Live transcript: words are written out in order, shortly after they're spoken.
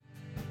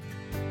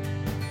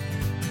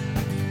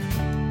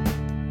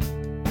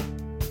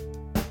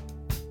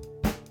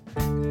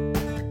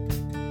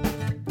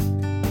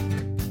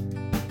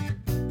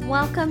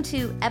Welcome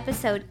to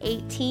episode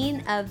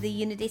 18 of the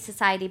Unity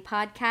Society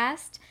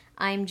podcast.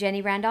 I'm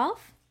Jenny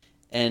Randolph.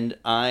 And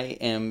I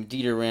am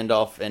Dieter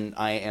Randolph, and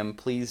I am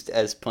pleased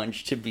as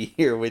punch to be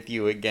here with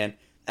you again.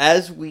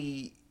 As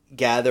we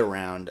gather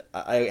round,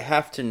 I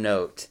have to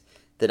note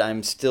that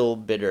I'm still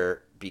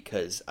bitter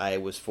because I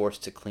was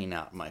forced to clean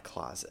out my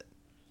closet.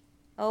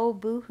 Oh,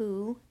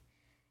 boo-hoo.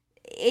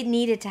 It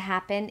needed to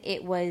happen.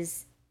 It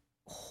was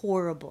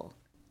horrible.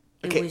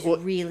 It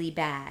was really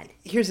bad.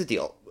 Here's the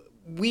deal.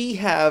 We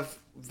have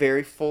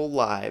very full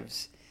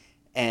lives,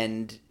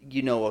 and,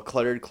 you know, a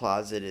cluttered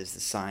closet is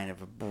the sign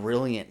of a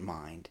brilliant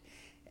mind.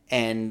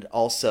 And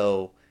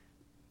also,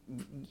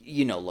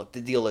 you know, look,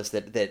 the deal is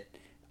that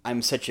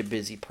I'm such a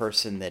busy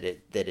person that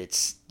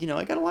it's, you know,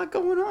 I got a lot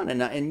going on.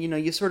 And you know,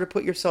 you sort of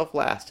put yourself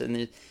last,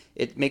 and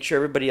it makes sure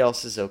everybody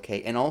else is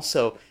okay. And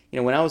also, you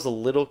know, when I was a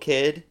little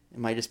kid,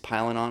 am I just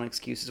piling on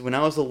excuses? When I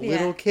was a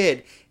little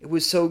kid, it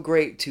was so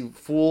great to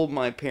fool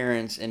my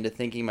parents into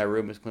thinking my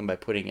room was clean by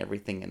putting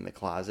everything in the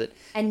closet.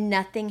 And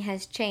nothing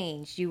has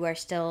changed. You are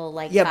still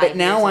like 5 but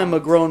now I'm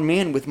old. a grown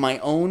man with my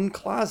own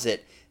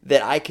closet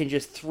that I can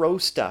just throw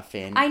stuff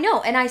in. I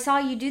know, and I saw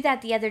you do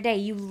that the other day.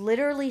 You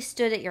literally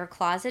stood at your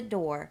closet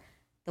door,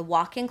 the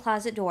walk-in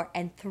closet door,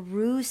 and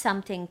threw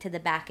something to the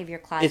back of your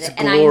closet. It's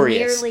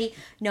glorious.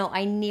 And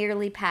I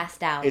nearly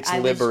passed out. It's I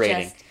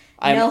liberating.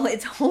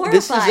 It's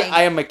horrifying.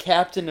 I am a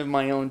captain of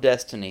my own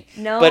destiny.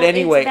 No, but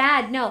anyway, it's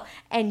bad. No,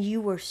 and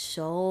you were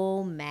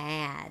so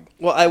mad.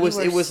 Well,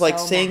 it was like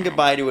saying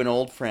goodbye to an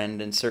old friend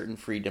and certain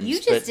freedoms. You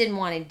just didn't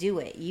want to do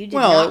it. You did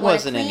well, not it want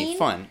wasn't to clean. any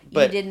fun.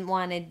 But you didn't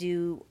want to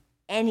do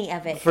any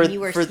of it.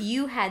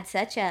 You had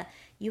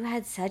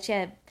such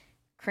a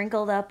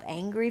crinkled up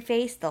angry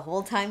face the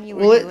whole time you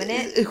were doing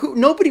it.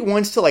 Nobody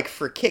wants to, like,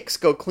 for kicks,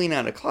 go clean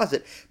out a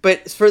closet.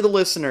 But for the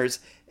listeners,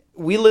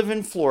 we live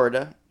in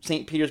Florida,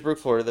 St. Petersburg,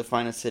 Florida, the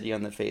finest city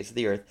on the face of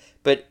the earth.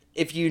 But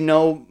if you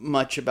know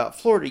much about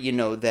Florida, you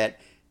know that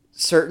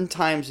certain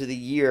times of the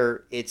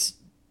year,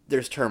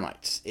 there's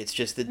termites. It's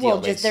just the deal.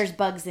 Well, there's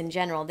bugs in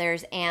general.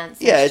 There's ants.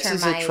 It's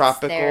termites, just a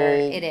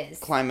tropical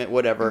climate,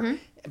 whatever. Mm-hmm.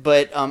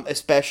 But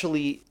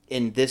especially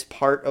in this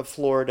part of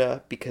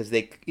Florida, because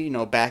they, you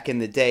know, back in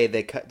the day,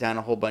 they cut down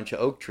a whole bunch of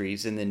oak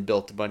trees and then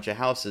built a bunch of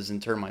houses,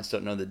 and termites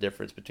don't know the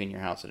difference between your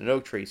house and an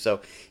oak tree.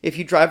 So if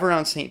you drive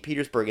around St.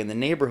 Petersburg in the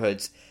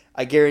neighborhoods,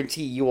 I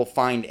guarantee you will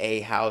find a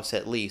house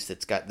at least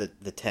that's got the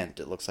tent.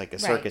 It looks like a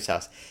circus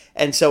house.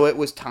 And so it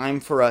was time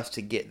for us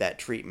to get that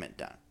treatment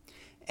done.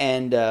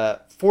 And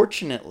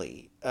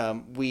fortunately,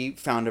 we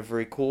found a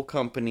very cool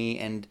company,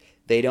 and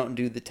they don't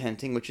do the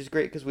tenting, which is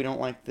great because we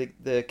don't like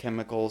the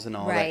chemicals and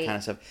all that kind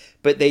of stuff.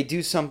 But they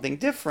do something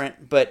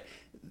different, but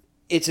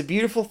it's a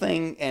beautiful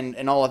thing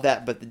and all of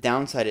that. But the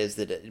downside is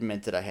that it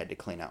meant that I had to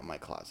clean out my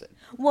closet.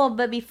 Well,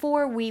 but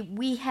before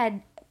we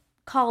had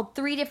called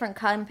 3 different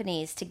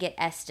companies to get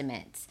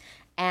estimates.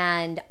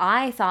 And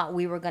I thought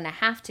we were going to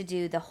have to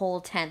do the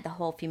whole tent, the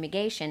whole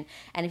fumigation.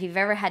 And if you've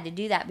ever had to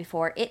do that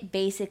before, it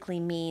basically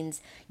means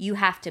you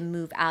have to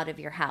move out of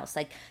your house.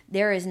 Like,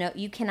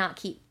 you cannot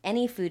keep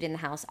any food in the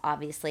house,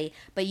 obviously,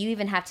 but you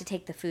even have to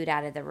take the food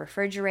out of the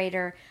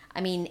refrigerator.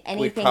 I mean,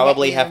 anything. We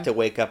probably have to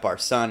wake up our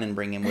son and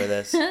bring him with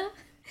us.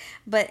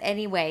 But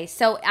anyway,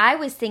 so I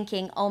was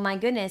thinking, oh my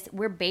goodness,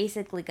 we're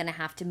basically going to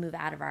have to move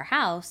out of our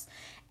house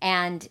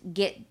and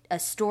get a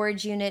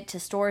storage unit to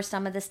store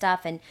some of the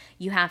stuff, and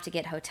you have to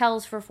get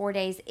hotels for 4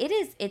 days.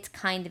 It's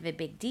kind of a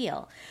big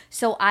deal.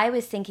 So I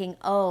was thinking,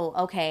 oh,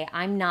 okay,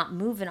 I'm not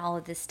moving all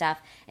of this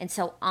stuff. And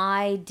so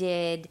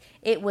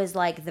it was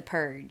like The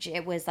Purge.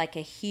 It was like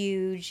a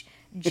huge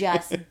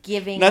just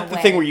giving Not away.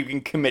 the thing where you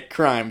can commit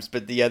crimes,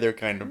 but the other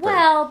kind of purge.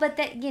 Well, but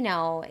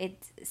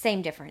it's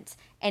same difference.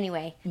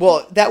 Anyway.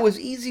 Well, that was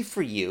easy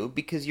for you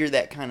because you're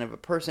that kind of a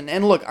person.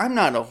 And look, I'm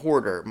not a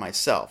hoarder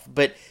myself,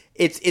 but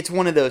it's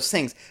one of those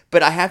things.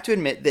 But I have to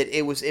admit that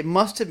it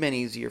must have been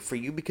easier for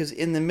you because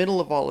in the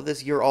middle of all of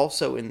this, you're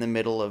also in the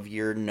middle of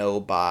your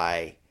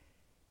no-buy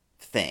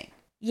thing.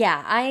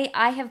 Yeah,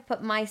 I have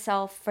put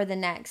myself for the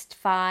next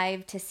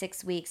 5 to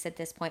 6 weeks at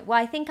this point.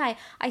 Well, I think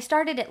I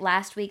started it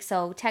last week,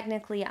 so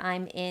technically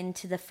I'm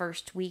into the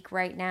first week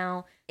right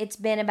now. It's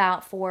been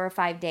about 4 or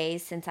 5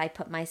 days since I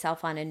put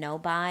myself on a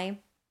no-buy.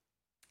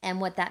 And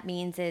what that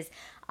means is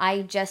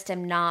I just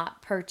am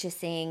not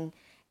purchasing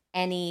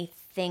any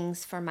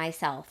things for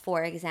myself.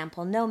 For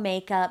example, no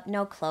makeup,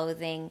 no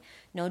clothing,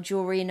 no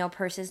jewelry, no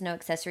purses, no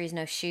accessories,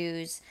 no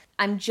shoes.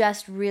 I'm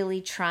just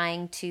really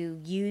trying to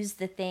use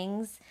the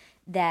things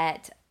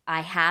that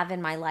I have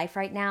in my life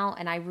right now,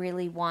 and I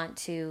really want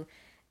to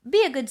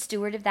be a good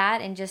steward of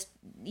that and just,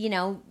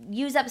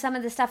 use up some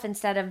of the stuff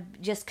instead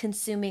of just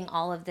consuming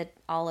all of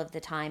the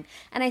time.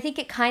 And I think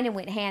it kind of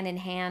went hand in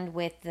hand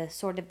with the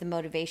sort of the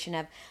motivation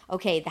of,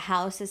 okay, the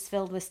house is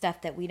filled with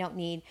stuff that we don't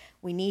need.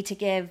 We need to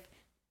give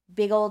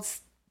big old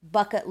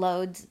bucket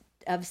loads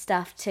of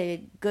stuff to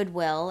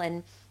Goodwill,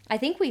 and I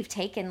think we've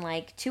taken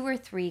like 2 or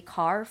 3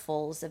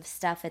 carfuls of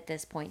stuff at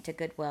this point to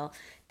Goodwill.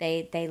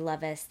 They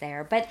love us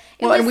there, but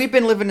and we've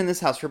been living in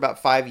this house for about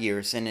 5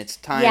 years, and it's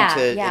time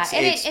to. Yeah, It's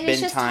and been it's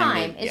just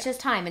time. It's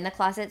just time in the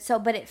closet. So,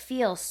 but it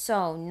feels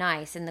so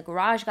nice, and the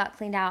garage got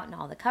cleaned out, and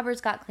all the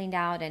cupboards got cleaned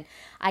out, and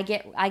I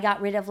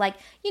got rid of like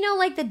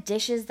like the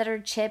dishes that are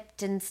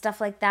chipped and stuff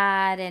like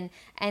that,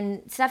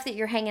 and stuff that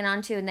you're hanging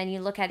on to, and then you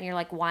look at it and you're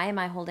like, why am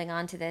I holding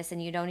on to this?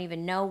 And you don't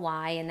even know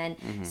why. And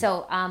then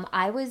so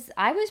I was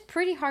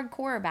pretty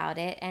hardcore about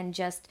it, and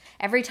just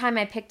every time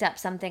I picked up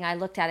something, I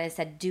looked at it and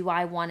said, do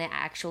I want to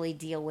actually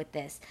deal with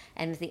this?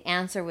 And if the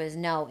answer was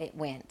no, it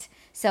went.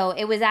 So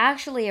it was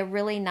actually a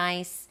really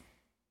nice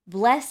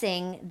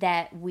blessing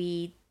that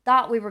we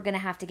thought we were going to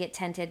have to get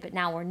tented, but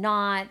now we're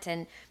not,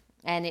 and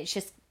it's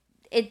just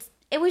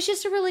it was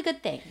just a really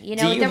good thing. Do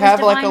you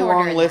have like a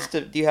long list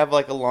of? Do you have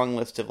like a long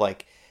list of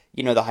like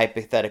the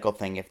hypothetical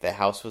thing? If the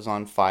house was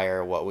on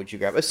fire, what would you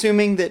grab?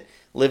 Assuming that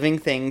living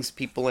things,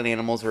 people and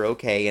animals are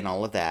okay and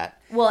all of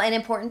that. Well, and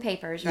important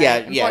papers,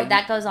 right? Yeah.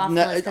 That goes off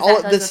the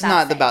list. This is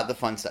not about the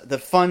fun stuff. The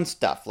fun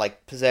stuff,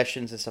 like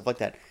possessions and stuff like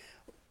that.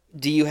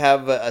 Do you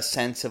have a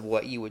sense of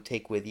what you would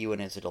take with you,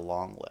 and is it a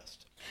long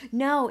list?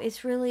 No,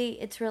 it's really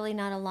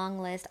not a long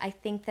list. I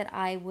think that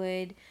I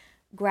would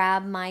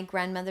grab my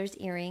grandmother's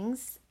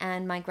earrings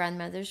and my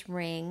grandmother's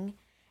ring,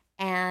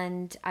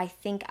 and I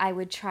think I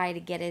would try to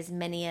get as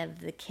many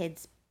of the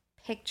kids'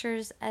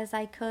 pictures as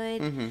I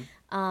could.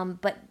 Mm-hmm.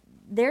 But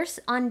they're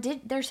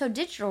so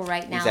digital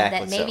right now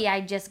that maybe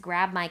I just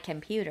grab my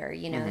computer,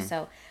 Mm-hmm.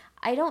 So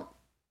I don't.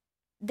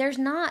 There's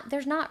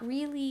not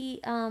really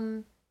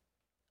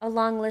a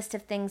long list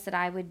of things that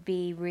I would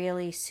be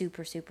really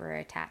super, super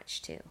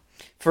attached to.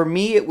 For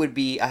me, it would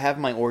be, I have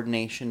my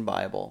ordination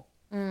Bible.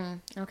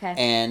 Okay.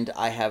 And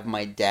I have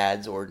my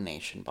dad's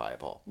ordination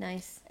Bible.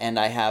 Nice. And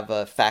I have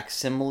a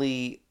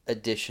facsimile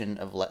edition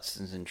of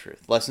Lessons in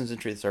Truth. Lessons in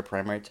Truth is our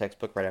primary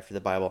textbook right after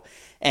the Bible.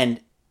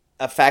 And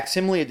a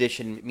facsimile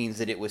edition means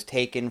that it was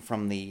taken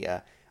from the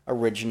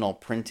original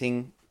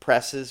printing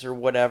presses or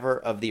whatever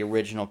of the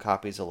original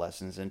copies of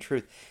Lessons in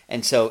Truth.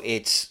 And so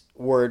it's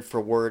word for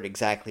word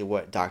exactly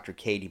what Dr.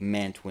 Katie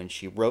meant when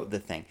she wrote the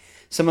thing.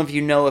 Some of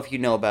you know, if you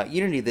know about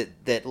Unity,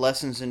 that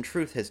Lessons in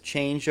Truth has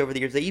changed over the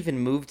years. They even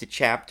moved a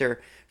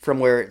chapter from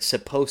where it's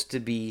supposed to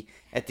be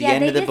at the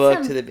end of the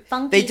book to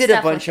the... They did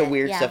a bunch of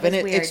weird stuff, and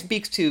it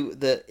speaks to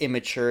the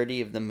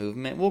immaturity of the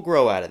movement. We'll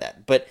grow out of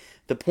that. But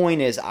the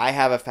point is, I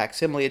have a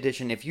facsimile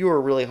edition. If you're a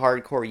really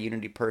hardcore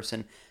Unity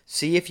person,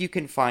 see if you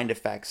can find a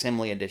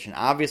facsimile edition.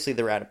 Obviously,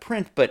 they're out of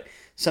print, but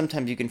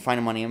sometimes you can find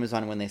them on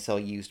Amazon when they sell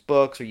used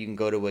books, or you can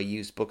go to a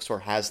used bookstore.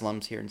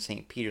 Haslam's here in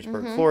St.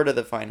 Petersburg, Florida,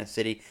 the finest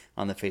city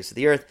on the face of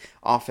the earth,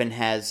 often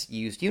has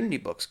used Unity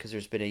books because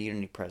there's been a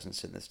Unity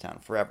presence in this town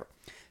forever.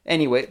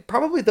 Anyway,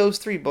 probably those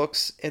 3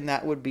 books, and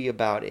that would be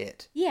about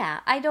it. Yeah,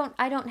 I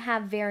don't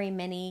have very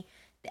many.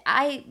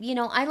 I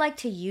like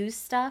to use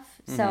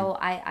stuff, so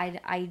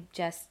I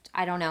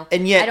don't know.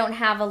 And yet I don't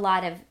have a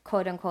lot of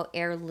quote unquote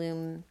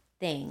heirloom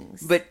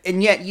things.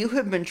 And yet you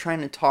have been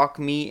trying to talk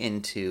me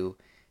into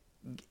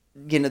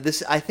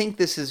this. I think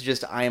this is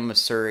just, I am a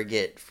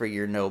surrogate for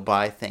your no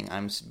buy thing.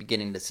 I'm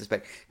beginning to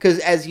suspect, because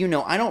as you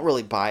know, I don't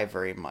really buy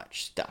very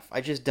much stuff.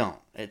 I just don't.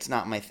 It's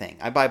not my thing.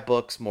 I buy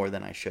books more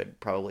than I should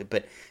probably,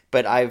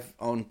 but I've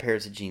owned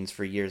pairs of jeans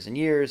for years and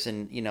years,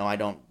 and I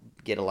don't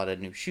get a lot of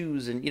new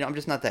shoes, and I'm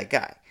just not that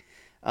guy.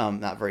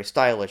 Not very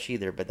stylish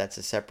either, but that's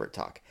a separate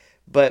talk.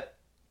 But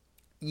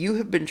you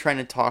have been trying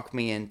to talk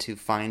me into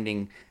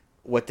finding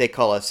what they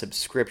call a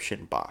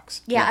subscription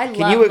box. Yeah, now,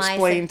 can you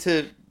explain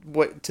to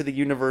the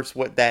universe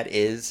what that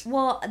is?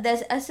 Well,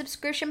 a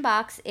subscription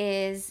box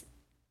is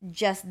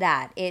just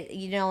that. It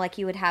like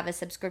you would have a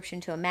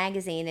subscription to a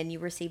magazine and you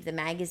receive the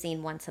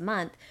magazine once a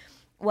month.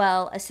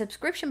 Well, a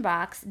subscription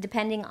box,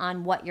 depending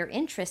on what your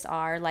interests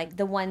are, like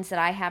the ones that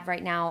I have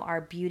right now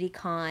are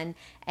BeautyCon,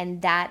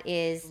 and that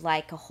is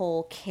like a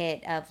whole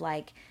kit of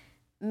like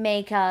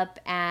makeup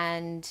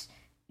and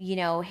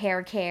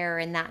hair care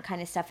and that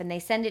kind of stuff, and they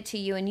send it to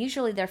you, and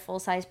usually they're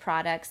full-size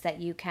products that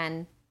you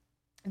can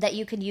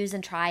use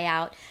and try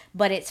out,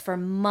 but it's for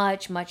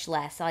much, much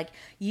less. Like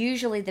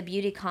usually the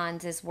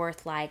BeautyCons is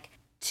worth like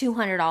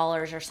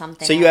 $200 or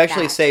something. So you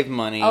actually save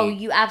money. Oh,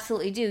 you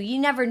absolutely do. You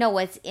never know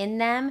what's in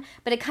them,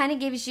 but it kind of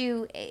gives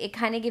you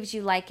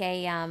like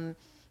a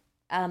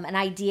an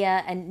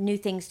idea and new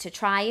things to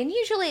try. And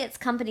usually it's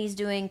companies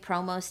doing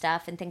promo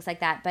stuff and things like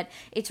that, but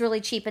it's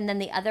really cheap. And then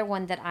the other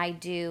one that I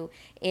do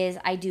is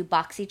I do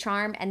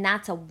BoxyCharm, and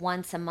that's a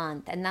once a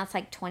month, and that's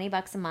like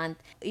 $20 a month.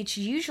 It's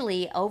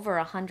usually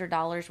over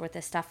 $100 worth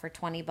of stuff for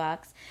 $20,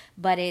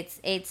 but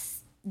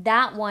it's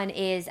that one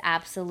is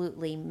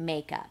absolutely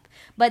makeup.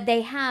 But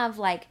they have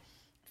like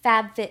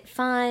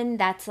FabFitFun.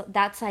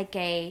 That's like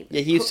a... Yeah,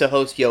 he used to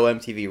host Yo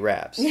MTV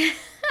Raps.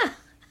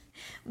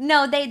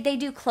 No, they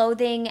do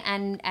clothing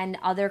and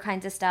other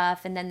kinds of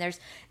stuff. And then there's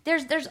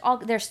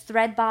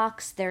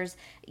Threadbox.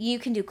 You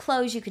can do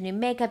clothes, you can do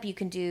makeup, you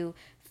can do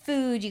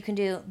food, you can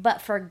do,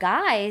 but for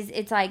guys,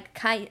 it's like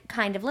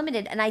kind of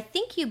limited. And I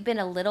think you've been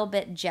a little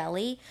bit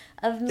jelly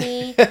of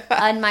me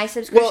on my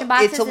subscription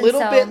boxes. It's a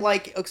little bit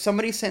like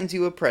somebody sends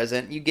you a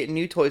present, you get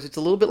new toys. It's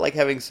a little bit like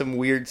having some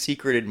weird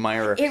secret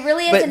admirer. It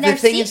really is, and they're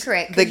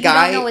secret because you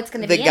don't know what's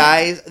going to be in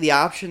it. The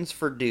options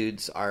for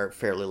dudes are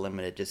fairly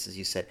limited, just as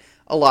you said.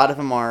 A lot of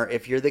them are,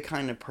 if you're the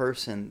kind of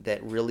person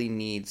that really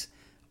needs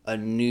a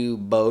new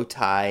bow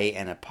tie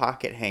and a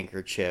pocket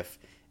handkerchief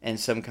and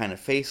some kind of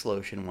face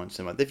lotion once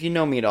a month. If you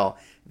know me at all,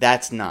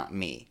 that's not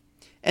me.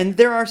 And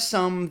there are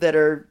some that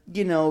are,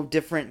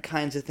 different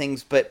kinds of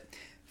things, but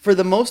for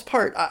the most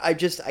part, I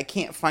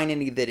can't find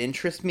any that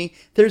interest me.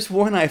 There's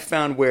one I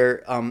found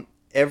where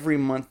every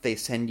month they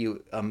send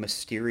you a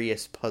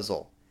mysterious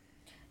puzzle.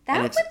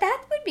 That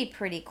would be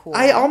pretty cool.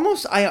 I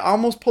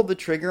almost pulled the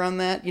trigger on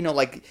that.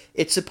 Like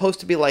it's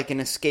supposed to be like an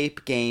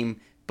escape game,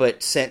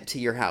 but sent to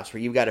your house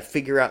where you've got to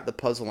figure out the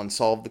puzzle and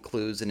solve the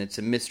clues, and it's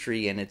a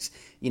mystery, and it's,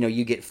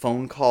 you get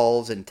phone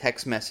calls and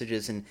text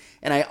messages, and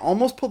I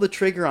almost pulled the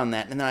trigger on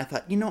that, and then I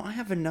thought, I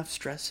have enough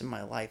stress in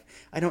my life.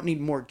 I don't need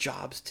more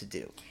jobs to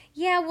do.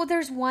 Yeah, well,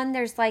 there's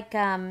like,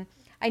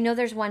 I know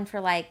there's one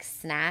for like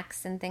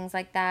snacks and things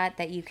like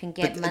that you can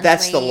get monthly.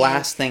 That's the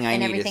last thing I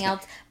need. And everything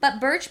else. But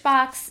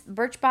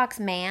Birchbox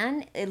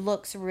Man, it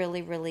looks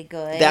really, really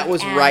good. That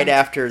was right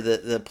after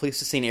the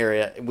Pleistocene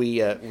area.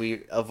 We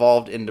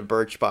evolved into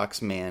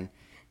Birchbox Man.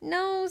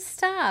 No,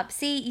 stop.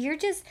 See,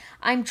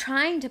 I'm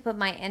trying to put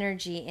my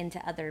energy into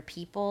other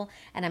people,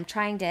 and I'm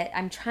trying to be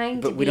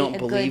a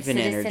good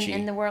citizen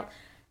in the world.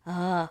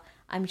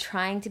 I'm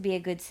trying to be a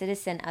good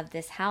citizen of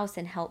this house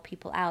and help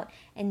people out.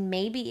 And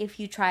maybe if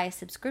you try a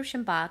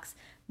subscription box,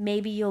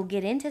 maybe you'll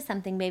get into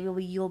something.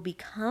 Maybe you'll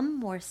become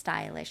more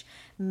stylish.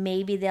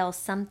 Maybe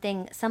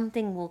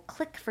something will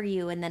click for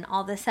you, and then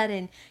all of a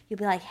sudden you'll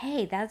be like,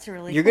 "Hey, that's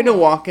really." You're cool. Gonna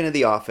walk into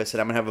the office, and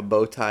I'm gonna have a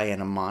bow tie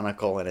and a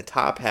monocle and a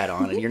top hat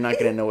on, and you're not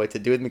gonna know what to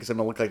do with me because I'm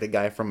gonna look like the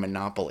guy from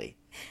Monopoly.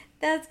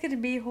 That's gonna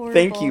be horrible.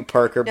 Thank you,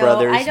 Parker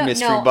Brothers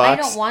Mystery Box. I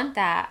don't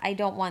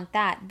want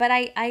that. But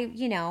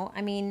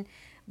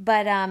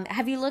But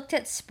have you looked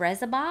at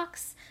Spreza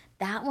Box?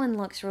 That one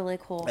looks really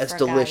cool. That's for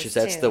delicious.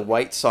 Guys That's too. the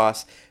white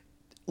sauce.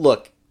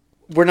 Look,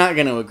 we're not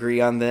going to agree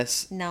on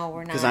this. No, we're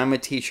not. Because I'm a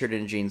t-shirt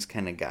and jeans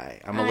kind of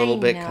guy. I'm a little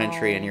bit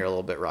country and you're a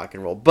little bit rock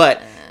and roll.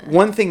 But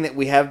one thing that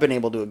we have been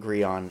able to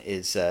agree on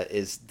is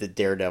the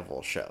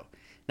Daredevil show.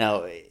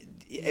 Now,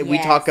 we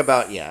talk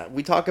about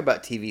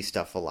TV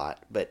stuff a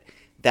lot, but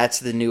that's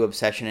the new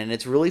obsession. And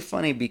it's really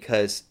funny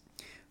because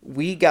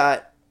we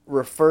got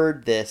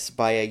referred this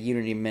by a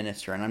Unity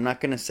minister, and I'm not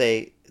going to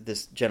say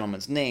this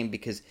gentleman's name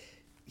because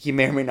he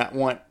may or may not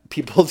want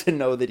people to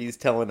know that he's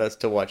telling us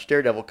to watch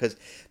Daredevil, because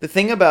the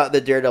thing about the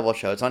Daredevil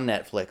show, it's on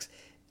Netflix.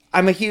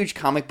 I'm a huge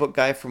comic book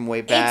guy from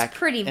way back. It's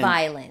pretty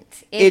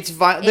violent.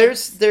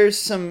 There's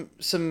some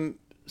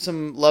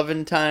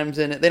loving times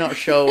in it. They don't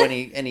show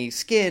any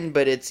skin,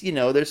 but it's,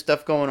 there's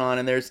stuff going on,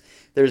 and there's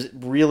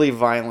really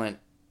violent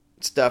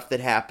stuff that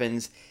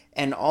happens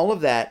and all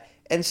of that.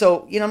 And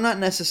so, I'm not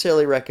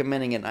necessarily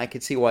recommending it, and I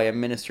could see why a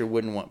minister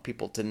wouldn't want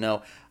people to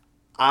know.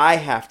 I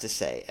have to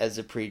say, as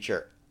a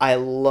preacher, I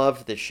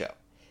love the show.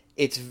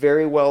 It's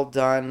very well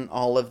done.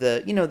 All of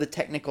the, the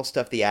technical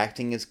stuff, the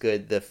acting is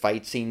good. The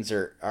fight scenes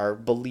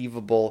are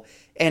believable.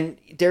 And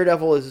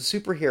Daredevil is a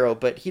superhero,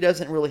 but he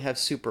doesn't really have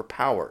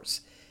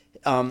superpowers.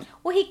 Well,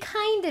 he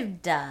kind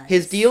of does.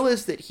 His deal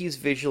is that he's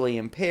visually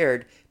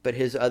impaired, but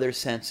his other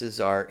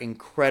senses are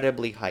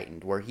incredibly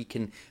heightened, where he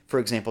can, for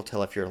example,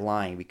 tell if you're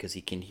lying because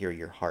he can hear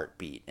your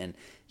heartbeat, and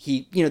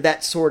he,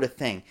 that sort of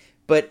thing.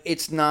 But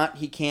it's not,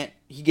 he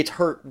gets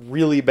hurt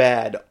really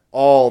bad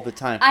all the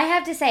time. I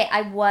have to say,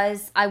 I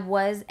was,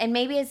 and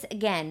maybe it's,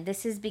 again,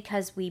 this is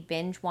because we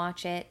binge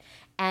watch it,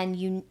 and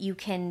you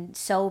can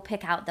so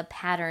pick out the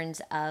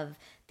patterns of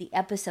the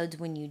episodes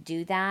when you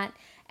do that.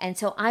 And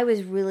so I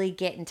was really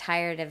getting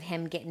tired of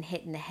him getting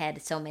hit in the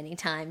head so many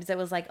times. It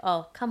was like,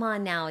 oh, come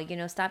on now,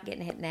 stop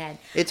getting hit in the head.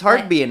 It's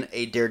hard being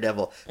a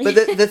Daredevil. But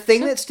the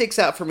thing that sticks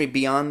out for me,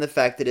 beyond the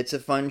fact that it's a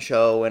fun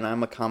show and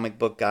I'm a comic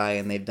book guy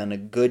and they've done a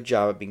good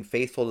job of being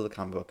faithful to the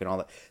comic book and all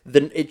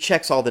that, it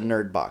checks all the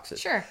nerd boxes.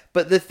 Sure.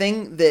 But the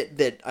thing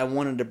that I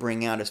wanted to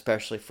bring out,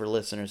 especially for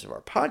listeners of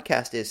our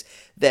podcast, is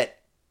that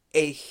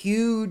a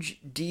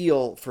huge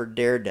deal for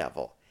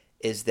Daredevil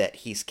is that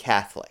he's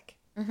Catholic.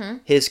 Mm-hmm.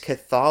 His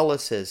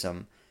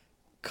Catholicism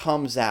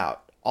comes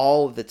out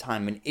all of the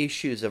time in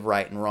issues of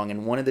right and wrong,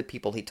 and one of the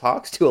people he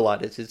talks to a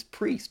lot is his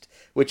priest,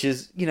 which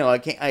is,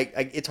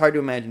 it's hard to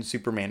imagine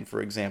Superman, for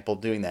example,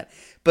 doing that.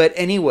 But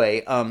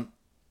anyway,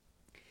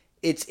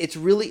 it's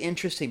really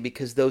interesting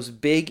because those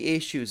big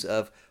issues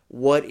of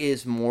what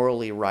is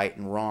morally right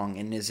and wrong,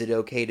 and is it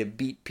okay to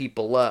beat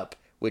people up,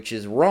 which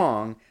is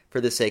wrong, for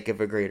the sake of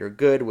a greater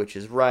good, which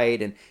is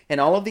right,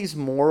 and all of these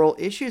moral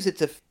issues,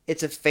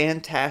 it's a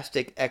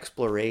fantastic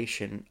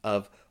exploration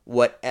of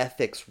what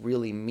ethics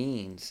really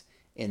means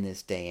in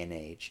this day and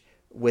age,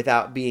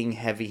 without being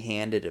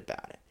heavy-handed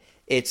about it.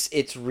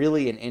 It's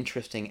really an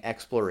interesting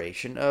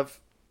exploration of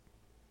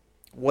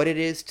what it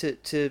is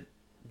to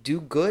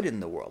do good in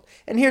the world.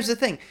 And here's the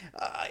thing,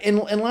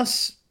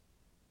 unless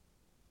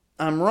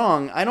I'm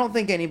wrong, I don't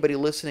think anybody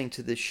listening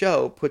to this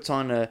show puts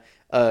on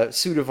a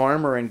suit of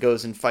armor and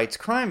goes and fights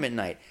crime at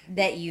night.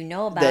 That you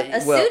know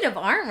about. Suit of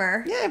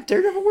armor? Yeah, if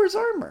Daredevil wears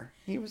armor.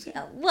 He was.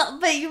 Well,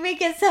 but you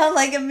make it sound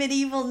like a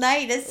medieval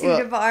knight, a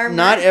suit of armor.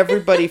 Not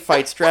everybody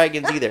fights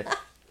dragons either.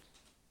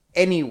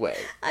 Anyway.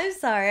 I'm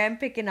sorry, I'm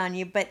picking on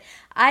you, but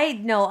I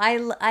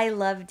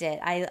loved it.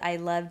 I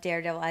loved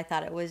Daredevil. I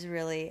thought it was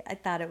really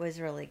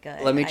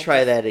good. Let me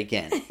try that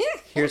again.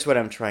 Here's what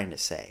I'm trying to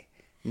say.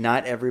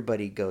 Not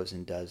everybody goes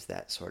and does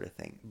that sort of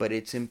thing, but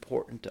it's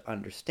important to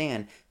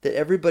understand that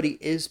everybody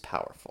is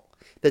powerful,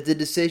 that the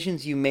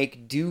decisions you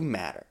make do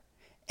matter,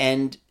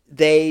 and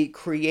they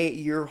create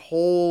your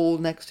whole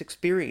next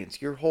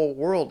experience, your whole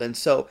world. And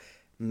so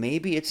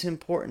maybe it's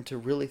important to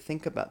really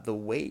think about the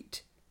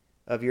weight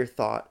of your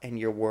thought and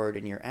your word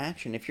and your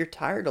action. If you're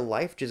tired of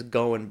life just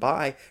going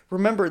by,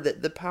 remember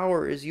that the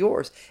power is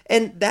yours,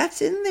 and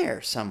that's in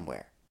there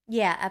somewhere.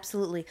 Yeah,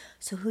 absolutely.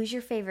 So who's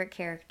your favorite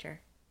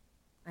character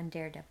on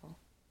Daredevil?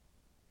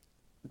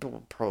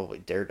 Probably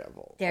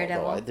Daredevil.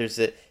 Daredevil.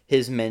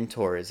 His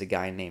mentor is a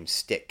guy named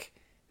Stick,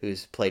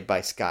 who's played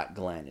by Scott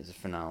Glenn. He's a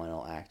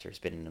phenomenal actor. He's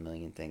been in a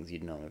million things.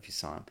 You'd know him if you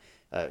saw him.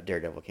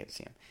 Daredevil, can't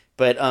see him.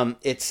 But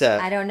it's...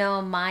 I don't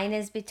know. Mine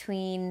is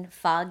between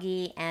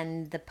Foggy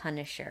and the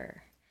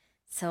Punisher.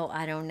 So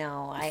I don't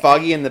know.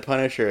 Foggy and the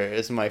Punisher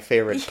is my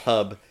favorite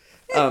pub.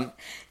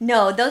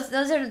 No,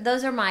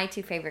 those are my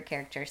two favorite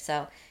characters.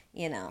 So,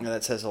 you know. No,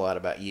 that says a lot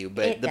about you.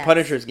 But the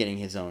Punisher is getting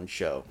his own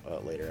show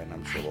later, and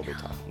I'm sure we'll be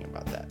talking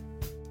about that.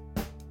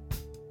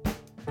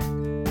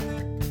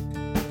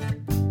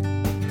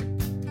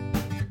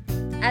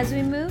 As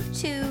we move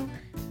to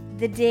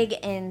the dig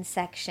in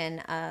section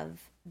of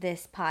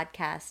this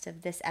podcast,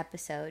 of this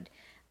episode,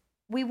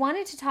 we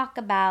wanted to talk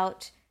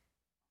about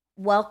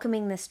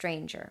welcoming the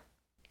stranger.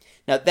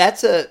 Now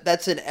that's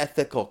an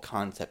ethical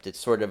concept. It's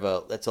sort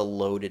of that's a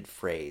loaded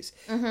phrase.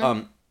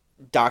 Mm-hmm.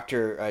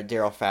 Dr.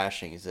 Daryl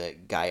Fashing is a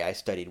guy I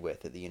studied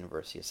with at the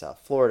University of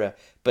South Florida,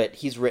 but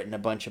he's written a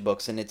bunch of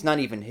books, and it's not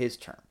even his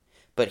term.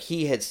 But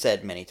he had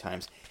said many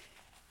times,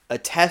 a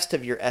test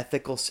of your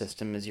ethical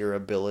system is your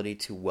ability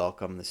to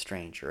welcome the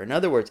stranger. In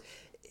other words,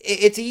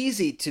 it's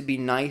easy to be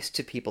nice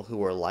to people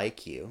who are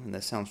like you, and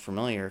this sounds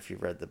familiar if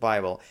you've read the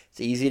Bible.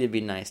 It's easy to be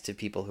nice to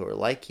people who are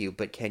like you,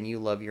 but can you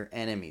love your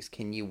enemies?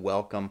 Can you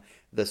welcome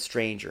the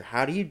stranger?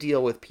 How do you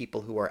deal with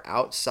people who are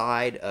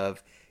outside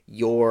of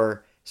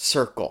your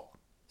circle,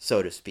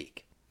 so to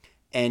speak?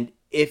 And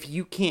if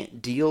you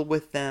can't deal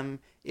with them,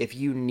 if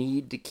you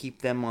need to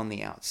keep them on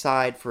the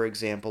outside, for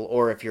example,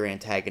 or if you're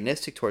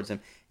antagonistic towards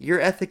them, your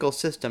ethical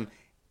system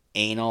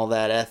ain't all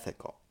that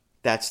ethical.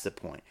 That's the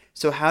point.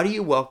 So how do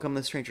you welcome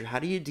the stranger? How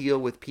do you deal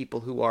with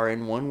people who are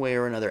in one way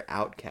or another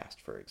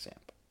outcast, for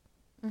example?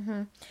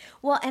 Mm-hmm.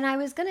 Well, and I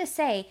was going to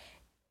say,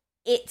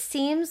 it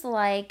seems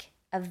like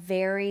a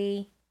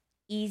very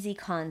easy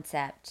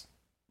concept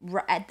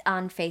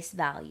on face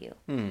value.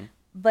 Mm.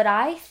 But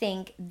I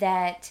think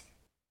that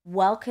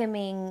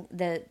welcoming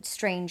the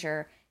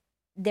stranger,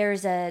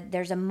 there's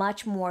a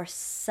much more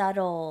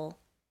subtle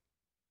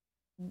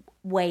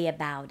way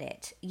about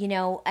it, you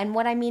know. And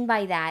what I mean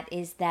by that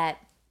is that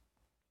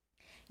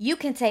you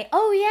can say,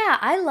 "Oh yeah,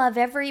 I love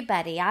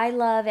everybody. I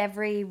love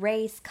every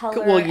race,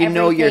 color." Well, you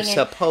know you're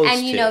supposed to,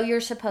 and you know you're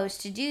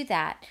supposed to do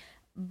that.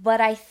 But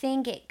I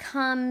think it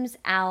comes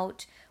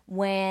out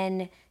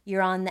when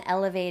you're on the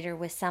elevator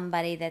with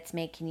somebody that's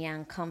making you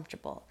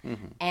uncomfortable,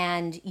 mm-hmm.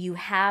 and you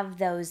have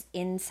those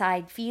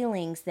inside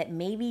feelings that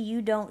maybe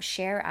you don't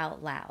share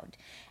out loud.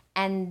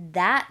 And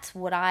that's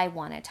what I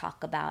want to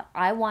talk about.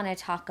 I want to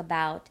talk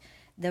about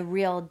the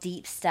real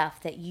deep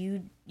stuff that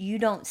you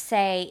don't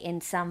say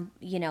in some,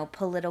 you know,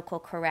 political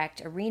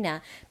correct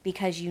arena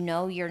because you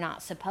know you're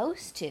not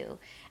supposed to.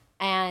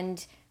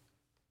 And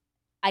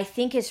I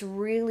think it's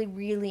really,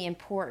 really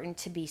important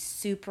to be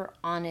super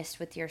honest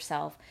with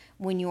yourself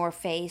when you're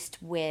faced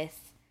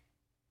with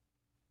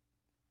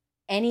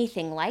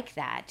anything like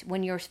that,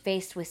 when you're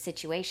faced with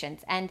situations.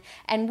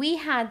 And we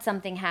had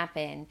something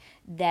happen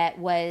that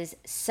was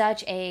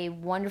such a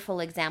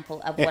wonderful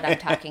example of what I'm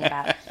talking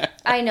about.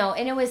 I know,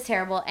 and it was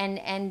terrible.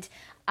 And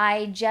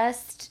I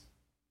just...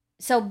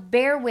 So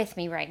bear with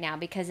me right now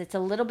because it's a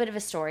little bit of a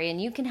story,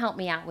 and you can help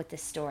me out with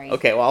this story.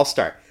 Okay, well, I'll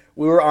start.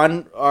 We were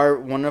on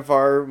one of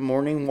our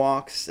morning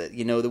walks,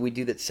 you know, that we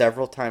do that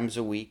several times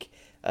a week,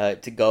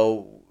 to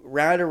go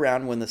right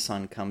around when the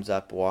sun comes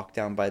up, walk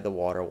down by the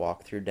water,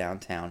 walk through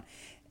downtown.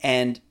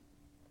 And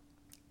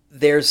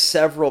there's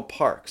several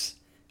parks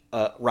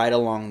right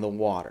along the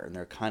water, and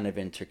they're kind of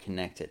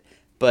interconnected.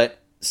 But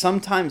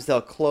sometimes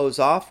they'll close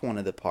off one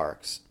of the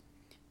parks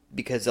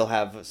because they'll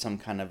have some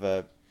kind of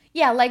a...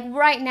 Yeah, like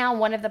right now,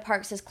 one of the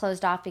parks is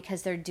closed off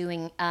because they're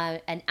doing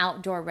an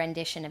outdoor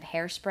rendition of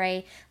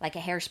Hairspray, like a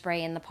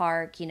Hairspray in the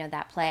park, you know,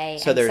 that play.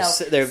 So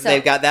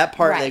they've got that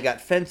part, right. They've got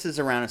fences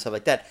around and stuff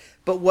like that.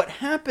 But what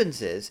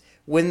happens is,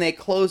 when they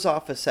close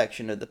off a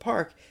section of the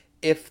park,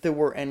 if there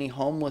were any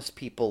homeless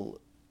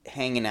people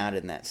hanging out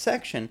in that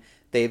section,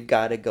 they've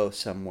got to go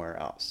somewhere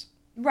else.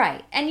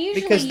 Right. And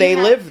usually because they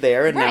live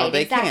there and now Right,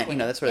 they can't. exactly.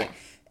 That sort of Yeah.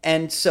 thing.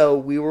 And so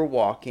we were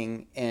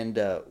walking, and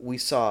we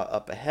saw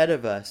up ahead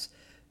of us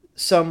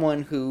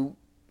someone who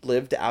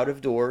lived out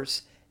of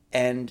doors,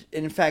 and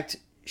in fact,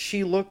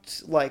 she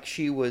looked like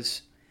she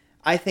was.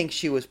 I think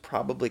she was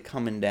probably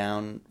coming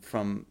down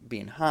from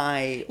being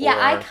high. Yeah,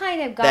 I or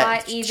kind of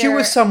that got either she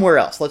was somewhere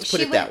else. Let's put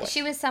it that way.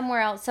 She was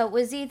somewhere else. So it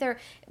was either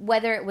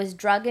whether it was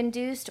drug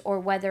induced or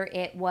whether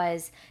it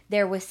was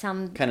there was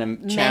some Kind of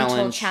mental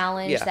challenge.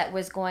 challenge Yeah. that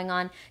was going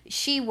on.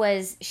 She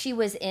was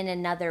in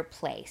another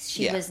place.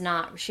 She Yeah. was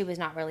not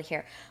really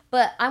here.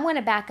 But I want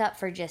to back up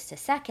for just a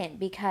second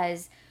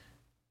because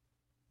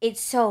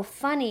it's so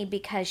funny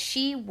because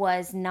she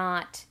was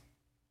not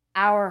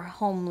our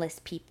homeless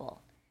people.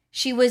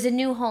 She was a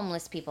new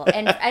homeless people,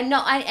 and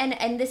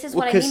and this is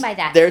what I mean by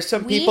that. There's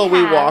some people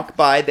we walk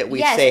by that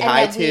we say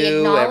hi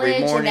to every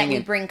morning, and that we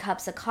bring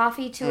cups of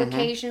coffee to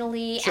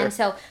occasionally, Sure. and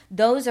so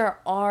those are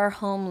our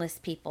homeless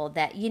people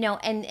that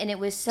and it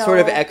was so sort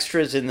of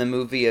extras in the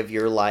movie of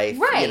your life,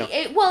 right. You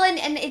know.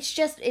 And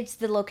it's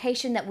the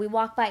location that we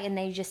walk by, and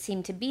they just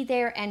seem to be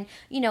there, and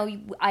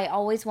I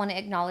always want to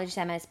acknowledge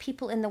them as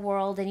people in the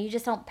world, and you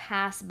just don't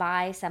pass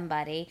by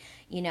somebody,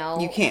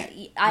 You can't.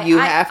 You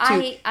have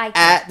to,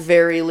 at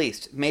very least,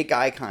 make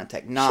eye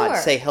contact. Nod. Sure.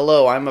 Say,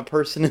 hello, I'm a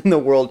person in the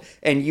world,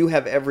 and you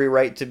have every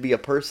right to be a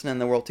person in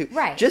the world, too.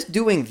 Right. Just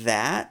doing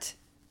that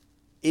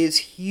is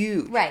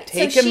huge. Right.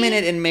 Take So a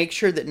minute and make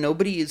sure that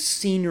nobody is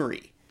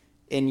scenery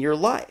in your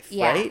life,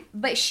 yeah, right?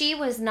 but she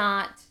was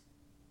not...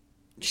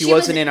 She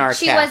wasn't in our cast.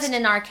 She wasn't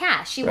in our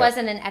cast. She Right.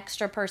 wasn't an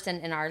extra person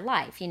in our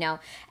life,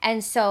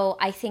 And so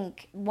I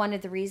think one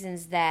of the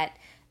reasons that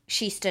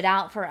she stood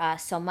out for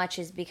us so much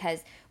is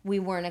because we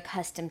weren't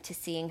accustomed to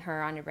seeing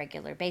her on a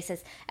regular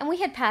basis. And we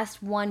had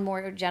passed one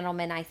more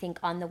gentleman, I think,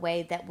 on the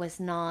way that was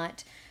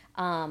not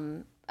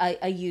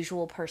a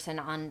usual person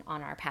on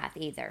our path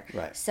either.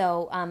 Right.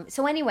 So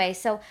anyway,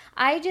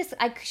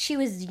 she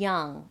was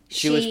young.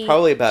 She was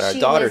probably about our she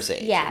daughter's was-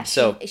 age. Yeah. And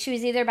so She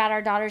was either about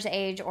our daughter's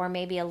age or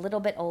maybe a little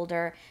bit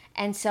older.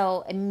 And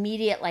so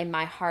immediately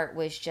my heart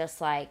was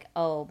just like,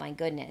 oh my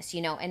goodness,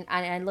 and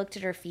I looked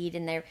at her feet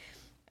and they're,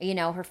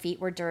 her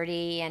feet were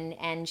dirty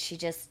and she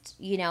just,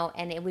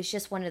 and it was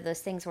just one of those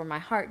things where my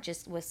heart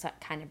just was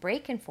kind of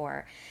breaking for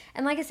her.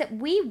 And like I said,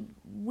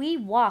 we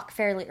walk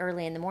fairly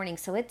early in the morning.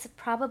 So it's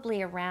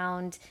probably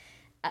around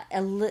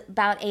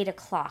about 8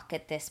 o'clock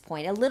at this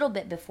point, a little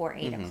bit before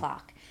 8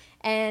 o'clock.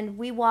 And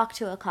we walk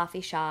to a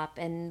coffee shop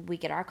and we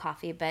get our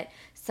coffee. But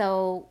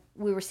so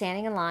we were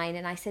standing in line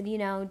and I said,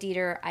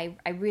 Dieter,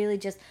 I really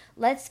just,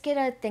 let's get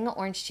a thing of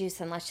orange juice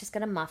and let's just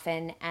get a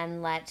muffin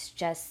and let's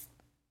just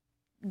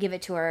give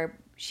it to her.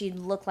 She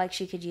looked like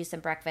she could use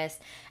some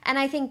breakfast. And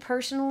I think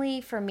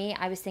personally for me,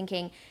 I was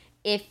thinking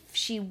if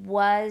she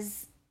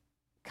was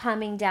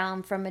coming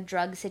down from a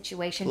drug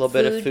situation, a little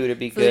bit of food would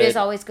be good. Food is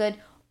always good.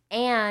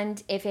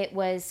 And if it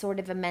was sort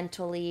of a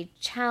mentally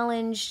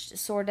challenged,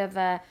 sort of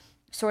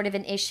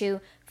an issue,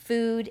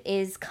 food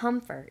is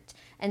comfort.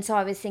 And so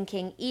I was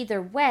thinking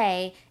either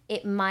way,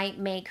 it might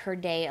make her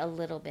day a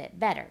little bit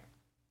better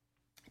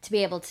to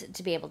be able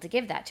to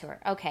give that to her.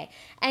 Okay.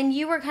 And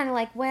you were kind of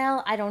like,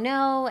 well, I don't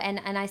know.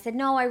 And I said,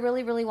 no, I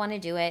really, really want to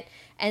do it.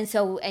 And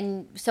so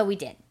we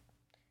did.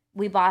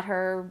 We bought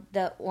her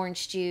the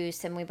orange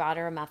juice and we bought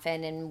her a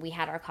muffin and we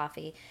had our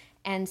coffee.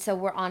 And so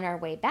we're on our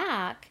way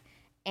back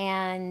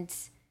and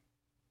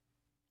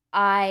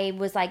I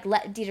was like,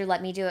 Dieter,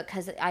 let me do it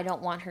because I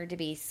don't want her to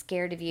be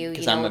scared of you.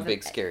 Because I'm a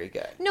big scary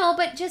guy. No,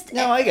 but just...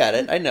 No, I got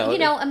it. I know.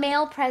 A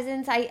male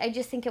presence, I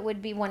just think it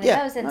would be one of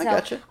those. And I so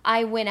gotcha.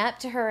 I went up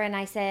to her and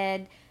I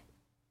said,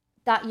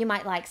 thought you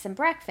might like some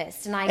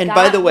breakfast. And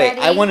by the way,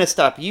 ready. I want to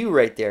stop you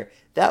right there.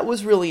 That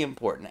was really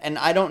important. And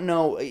I don't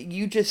know,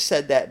 you just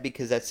said that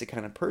because that's the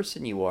kind of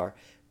person you are.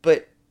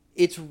 But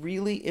it's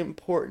really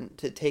important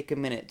to take a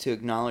minute to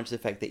acknowledge the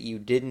fact that you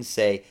didn't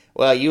say,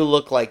 well, you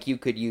look like you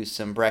could use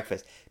some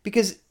breakfast.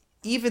 Because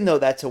even though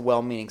that's a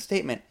well-meaning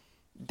statement,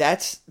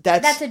 that's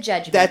a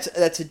judgment.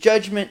 That's a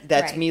judgment.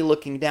 That's Right. me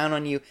looking down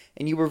on you.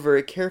 And you were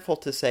very careful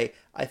to say,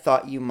 I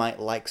thought you might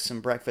like some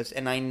breakfast.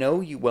 And I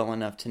know you well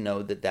enough to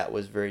know that that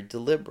was very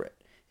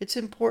deliberate. It's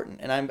important.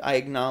 And I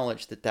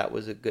acknowledge that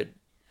was a good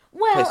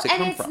place to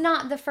come and it's from.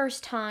 not the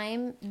first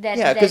time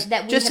that because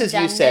that we just have as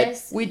done you said,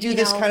 this. we do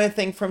this kind of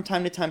thing from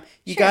time to time.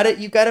 You Sure.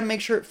 got to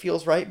make sure it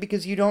feels right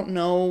because you don't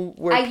know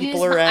where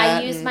people are at.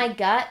 I use my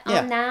gut Yeah.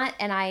 on that,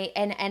 and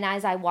and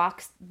as I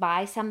walk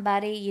by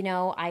somebody,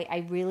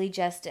 I really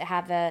just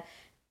have a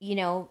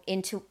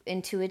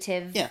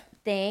intuitive Yeah.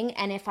 thing,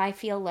 and if I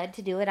feel led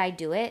to do it, I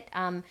do it.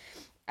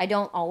 I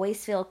don't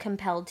always feel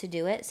compelled to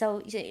do it,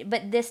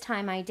 but this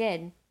time I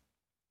did.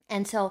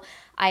 And so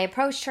I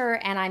approached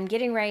her and I'm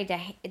getting ready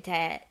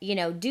to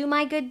do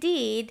my good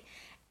deed.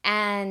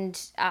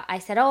 And I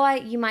said,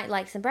 you might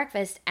like some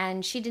breakfast.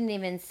 And she didn't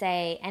even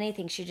say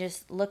anything. She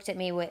just looked at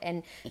me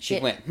and she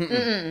went,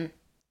 mm-mm.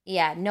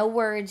 Yeah, no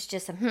words,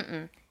 just a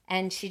mm-mm.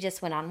 And she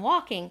just went on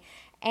walking.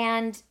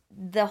 And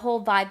the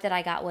whole vibe that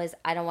I got was,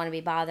 I don't want to be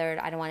bothered.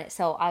 I don't want it.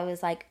 So I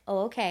was like,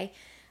 oh, okay.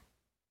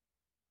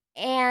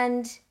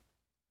 And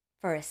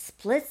for a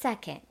split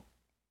second,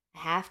 I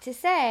have to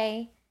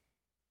say,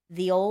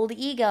 the old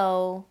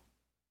ego,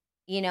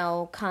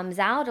 comes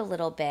out a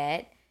little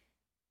bit,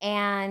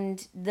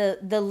 and the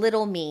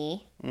little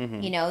me,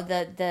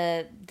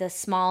 the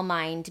small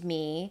mind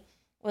me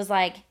was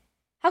like,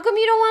 how come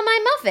you don't want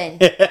my muffin?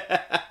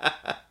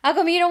 How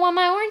come you don't want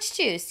my orange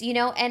juice?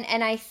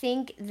 And I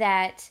think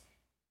that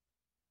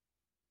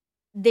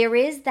there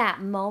is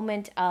that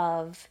moment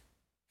of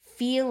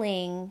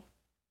feeling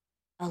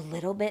a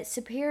little bit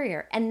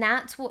superior. And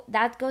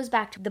that goes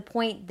back to the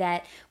point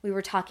that we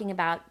were talking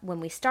about when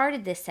we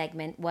started this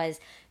segment, was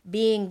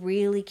being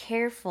really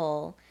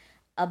careful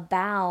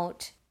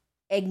about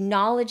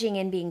acknowledging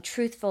and being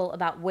truthful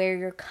about where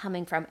you're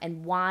coming from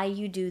and why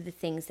you do the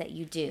things that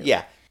you do.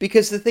 Yeah,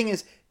 because the thing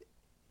is,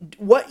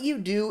 what you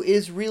do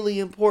is really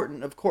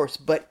important, of course,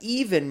 but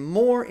even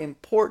more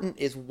important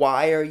is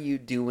why are you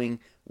doing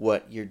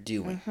what you're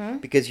doing. Mm-hmm.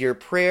 Because your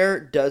prayer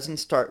doesn't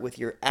start with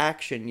your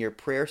action. Your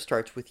prayer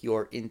starts with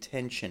your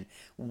intention.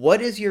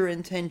 What is your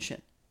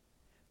intention?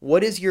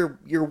 What is your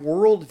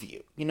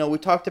worldview? We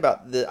talked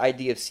about the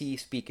idea of see,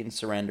 speak, and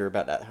surrender,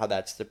 about how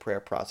that's the prayer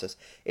process.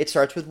 It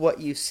starts with what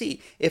you see.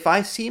 If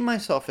I see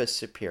myself as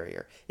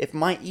superior, if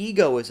my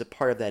ego is a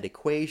part of that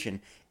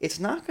equation, it's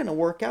not going to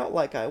work out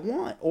like I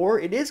want. Or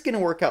it is going to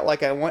work out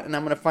like I want, and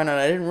I'm going to find out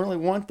I didn't really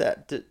want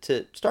that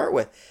to start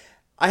with.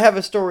 I have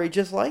a story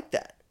just like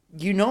that.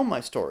 You know my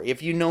story.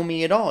 If you know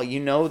me at all, you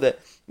know that.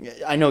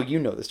 I know you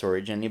know the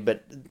story, Jenny,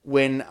 but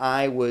when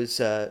I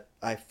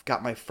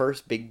got my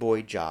first big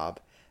boy job,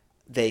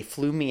 they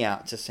flew me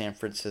out to San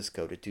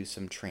Francisco to do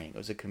some training. It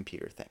was a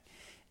computer thing.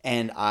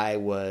 And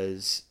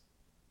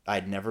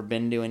I'd never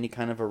been to any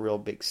kind of a real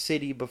big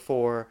city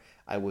before.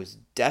 I was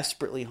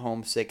desperately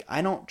homesick.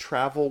 I don't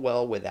travel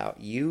well without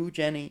you,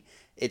 Jenny.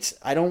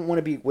 I don't want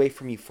to be away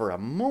from you for a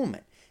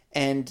moment.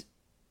 And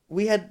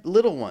we had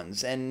little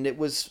ones, and it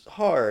was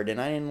hard, and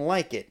I didn't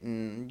like it,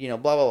 and, blah,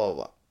 blah, blah,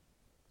 blah.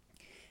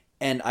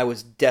 And I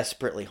was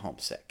desperately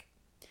homesick.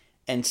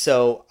 And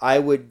so I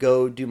would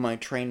go do my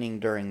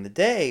training during the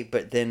day,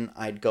 but then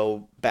I'd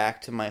go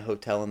back to my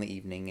hotel in the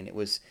evening, and it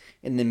was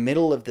in the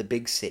middle of the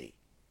big city,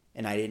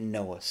 and I didn't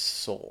know a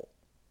soul.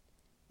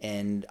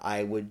 And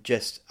I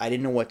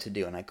didn't know what to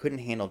do, and I couldn't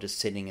handle just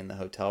sitting in the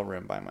hotel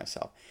room by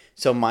myself.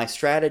 So my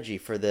strategy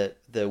for the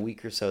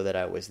week or so that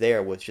I was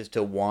there was just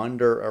to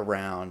wander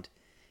around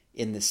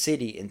in the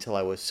city until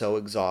I was so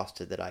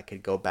exhausted that I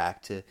could go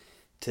back to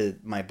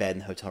my bed in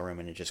the hotel room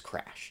and just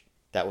crash.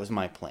 That was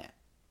my plan.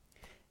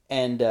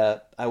 And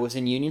I was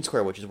in Union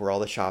Square, which is where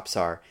all the shops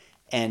are,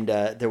 and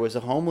there was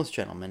a homeless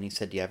gentleman. He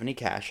said, do you have any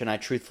cash? And I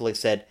truthfully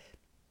said,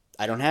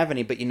 I don't have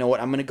any, but you know what?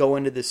 I'm going to go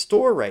into this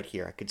store right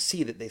here. I could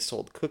see that they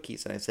sold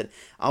cookies. And I said,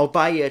 I'll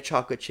buy you a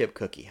chocolate chip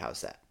cookie.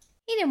 How's that?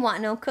 He didn't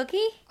want no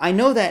cookie. I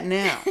know that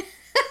now.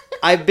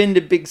 I've been to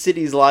big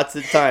cities lots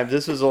of times.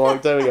 This was a long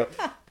time ago.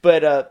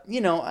 But, I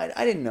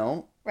didn't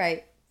know.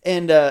 Right.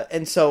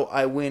 And so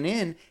I went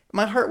in.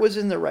 My heart was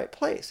in the right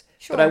place.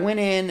 Sure. But I went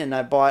in and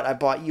I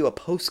bought you a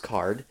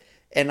postcard.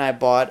 And I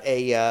bought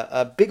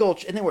a big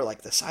old, and they were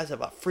like the size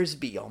of a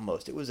Frisbee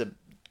almost. It was a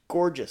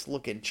gorgeous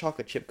looking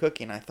chocolate chip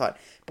cookie, and I thought,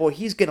 boy,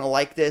 he's gonna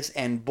like this,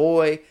 and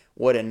boy,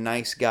 what a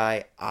nice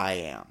guy I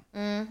am.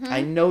 Mm-hmm.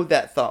 I know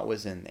that thought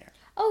was in there.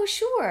 Oh,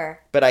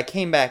 sure. But I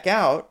came back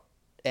out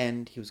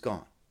and he was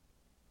gone.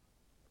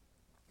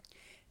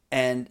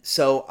 And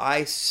so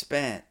I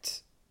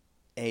spent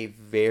a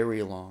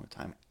very long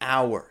time,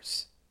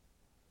 hours,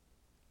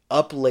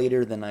 up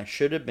later than I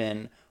should have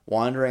been,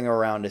 wandering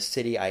around a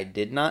city I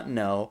did not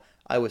know.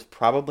 I was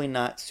probably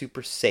not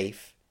super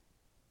safe,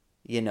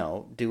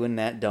 doing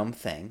that dumb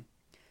thing.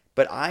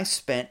 But I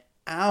spent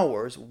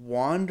hours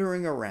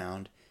wandering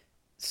around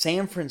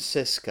San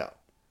Francisco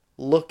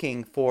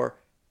looking for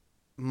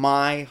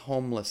my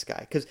homeless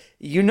guy. Because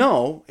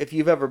if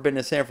you've ever been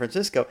to San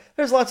Francisco,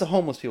 there's lots of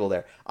homeless people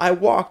there. I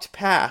walked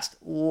past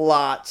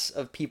lots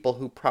of people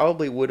who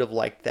probably would have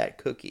liked that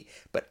cookie.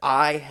 But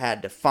I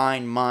had to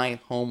find my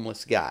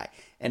homeless guy.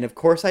 And of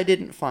course I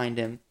didn't find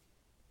him.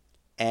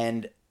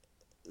 And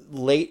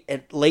late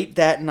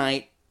that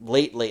night,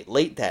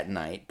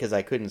 because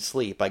I couldn't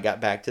sleep, I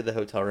got back to the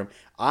hotel room.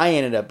 I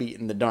ended up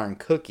eating the darn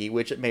cookie,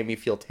 which it made me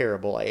feel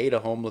terrible. I ate a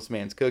homeless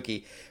man's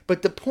cookie.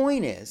 But the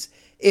point is,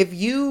 if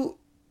you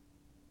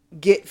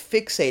get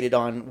fixated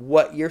on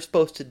what you're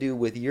supposed to do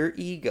with your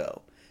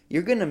ego,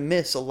 you're going to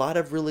miss a lot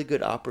of really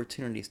good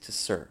opportunities to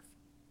serve.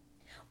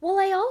 Well,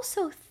 I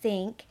also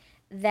think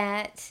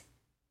that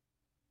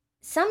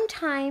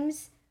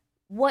sometimes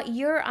what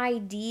your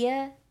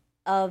idea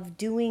of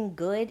doing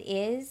good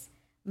is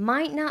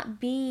might not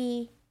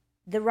be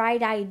the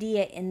right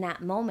idea in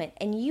that moment,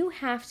 and you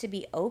have to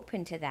be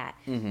open to that.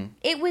 Mm-hmm.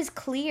 It was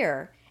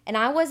clear, and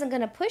I wasn't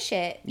going to push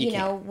it,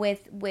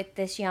 with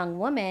this young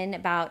woman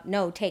about,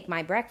 no, take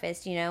my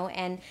breakfast,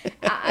 and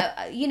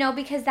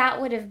because that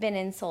would have been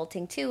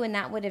insulting too, and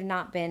that would have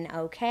not been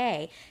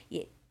okay.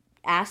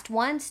 Asked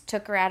once,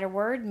 took her at her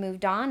word,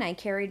 moved on. I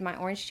carried my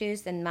orange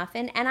juice and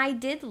muffin, and I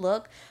did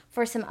look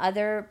for some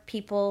other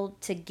people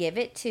to give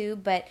it to,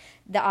 but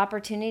the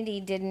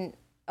opportunity didn't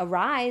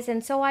arise.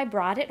 And so I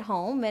brought it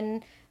home,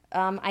 and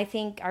I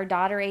think our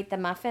daughter ate the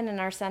muffin and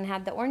our son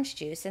had the orange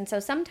juice. And so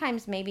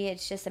sometimes maybe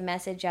it's just a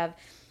message of,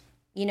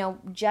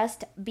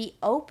 just be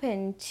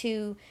open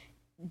to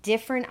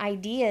different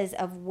ideas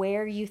of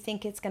where you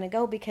think it's going to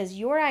go, because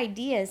your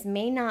ideas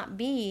may not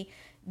be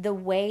the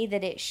way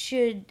that it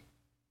should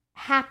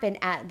happen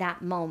at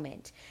that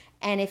moment.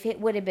 And if it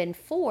would have been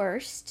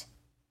forced,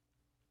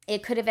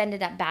 it could have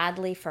ended up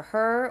badly for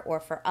her or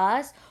for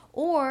us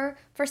or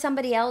for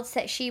somebody else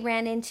that she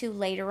ran into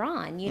later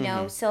on,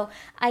 So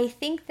I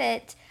think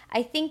that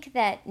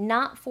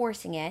not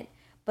forcing it,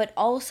 but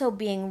also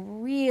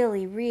being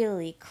really,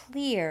 really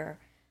clear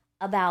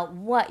about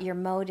what your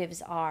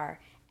motives are,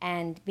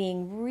 and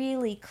being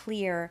really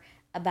clear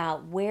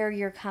about where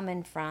you're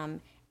coming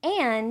from.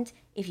 And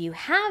if you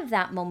have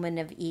that moment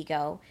of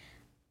ego,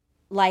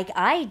 like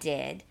I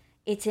did,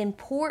 it's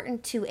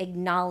important to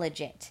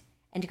acknowledge it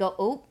and to go,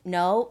 oh,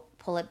 no,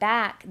 pull it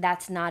back.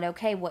 That's not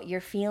okay. What you're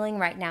feeling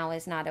right now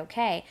is not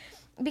okay.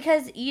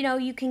 Because,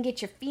 you can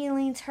get your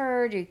feelings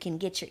hurt, or you can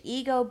get your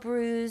ego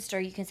bruised,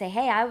 or you can say,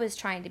 hey, I was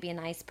trying to be a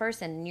nice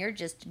person and you're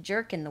just a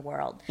jerk in the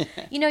world.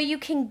 You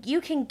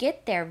can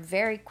get there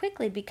very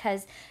quickly,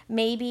 because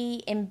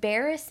maybe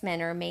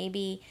embarrassment, or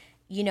maybe,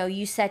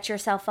 you set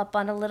yourself up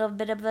on a little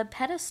bit of a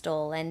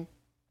pedestal. And,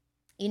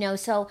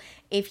 so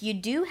if you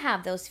do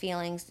have those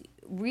feelings,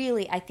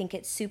 really, I think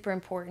it's super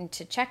important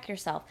to check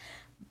yourself.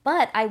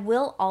 But I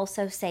will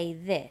also say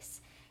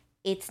this: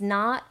 it's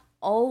not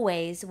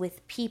always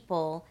with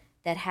people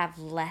that have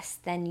less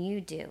than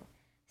you do.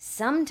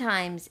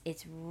 Sometimes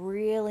it's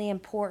really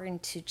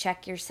important to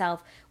check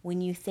yourself when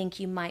you think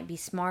you might be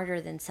smarter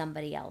than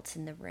somebody else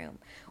in the room,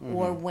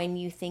 or when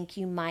you think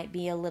you might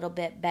be a little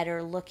bit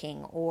better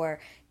looking, or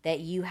that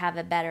you have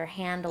a better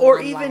handle or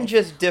on even life,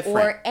 just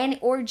different,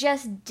 or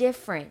just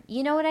different.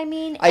 You know what I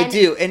mean? I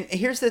do. And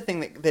here's the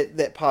thing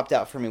that popped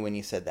out for me when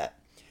you said that.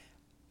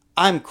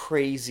 I'm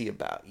crazy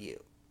about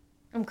you.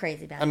 I'm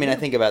crazy about I mean, you. I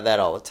think about that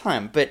all the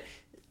time, but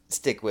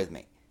stick with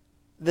me.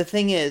 The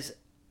thing is,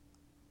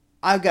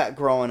 I've got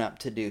growing up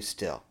to do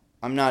still.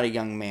 I'm not a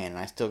young man, and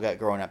I still got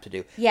growing up to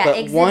do. Yeah, but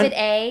Exhibit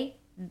A,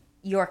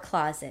 your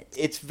closet.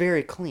 It's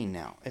very clean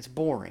now. It's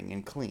boring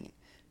and clean.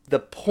 The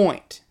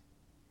point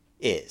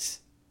is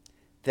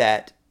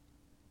that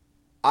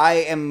I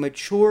am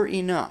mature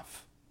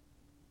enough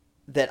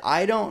that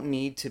I don't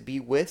need to be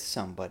with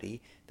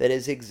somebody that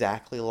is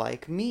exactly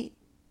like me.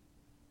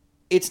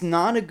 It's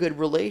not a good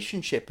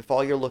relationship if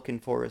all you're looking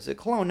for is a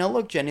clone. Now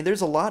look, Jenny,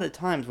 there's a lot of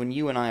times when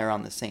you and I are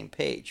on the same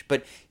page,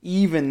 but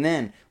even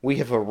then, we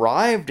have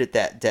arrived at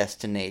that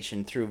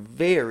destination through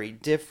very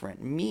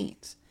different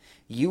means.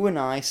 You and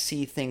I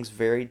see things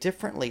very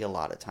differently a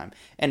lot of time,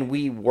 and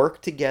we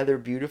work together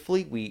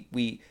beautifully.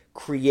 We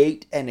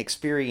create and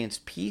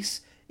experience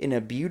peace in a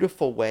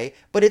beautiful way,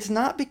 but it's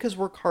not because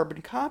we're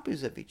carbon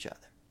copies of each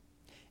other.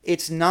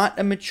 It's not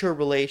a mature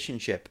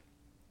relationship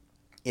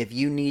if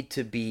you need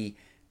to be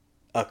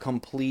a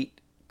complete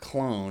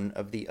clone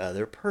of the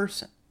other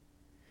person.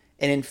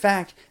 And in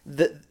fact,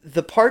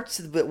 the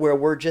parts where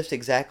we're just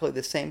exactly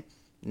the same,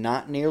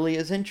 not nearly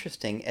as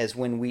interesting as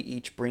when we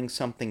each bring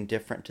something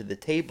different to the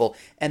table,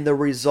 and the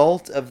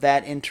result of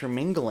that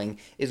intermingling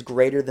is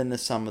greater than the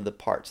sum of the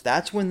parts.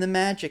 That's when the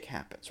magic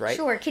happens, right?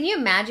 Sure. Can you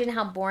imagine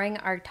how boring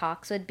our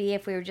talks would be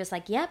if we were just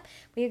like, yep,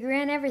 we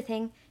agree on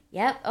everything.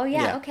 Yep. Oh,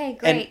 yeah. Okay,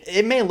 great. And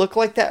it may look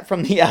like that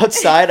from the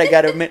outside, I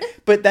got to admit,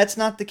 but that's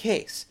not the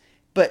case.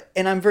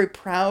 And I'm very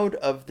proud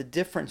of the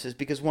differences,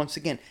 because once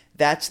again,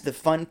 that's the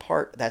fun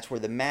part. That's where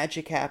the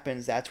magic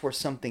happens. That's where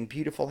something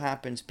beautiful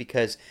happens,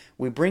 because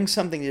we bring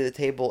something to the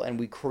table and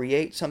we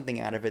create something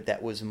out of it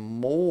that was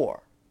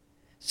more.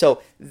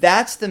 So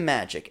that's the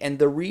magic. And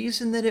the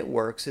reason that it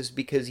works is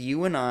because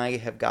you and I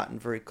have gotten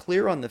very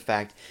clear on the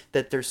fact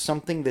that there's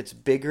something that's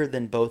bigger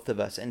than both of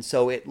us. And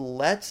so it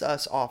lets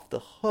us off the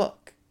hook.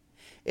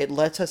 It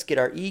lets us get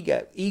our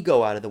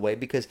ego out of the way,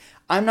 because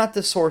I'm not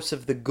the source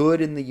of the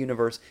good in the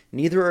universe.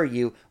 Neither are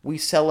you. We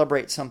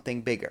celebrate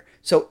something bigger.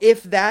 So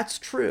if that's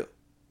true,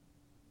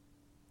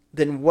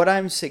 then what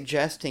I'm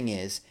suggesting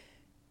is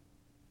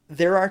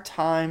there are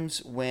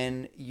times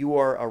when you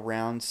are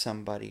around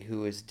somebody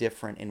who is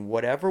different in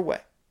whatever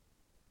way.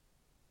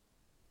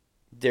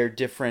 They're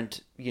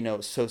different,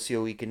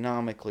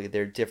 socioeconomically.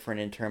 They're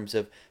different in terms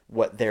of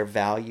what their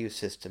value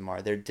system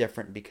are. They're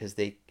different because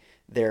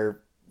they're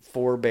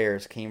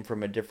forebears came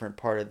from a different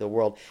part of the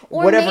world.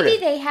 Or whatever maybe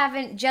they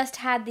haven't just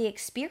had the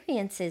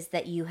experiences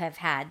that you have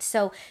had.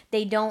 So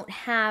they don't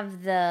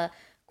have the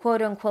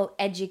quote unquote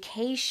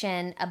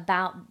education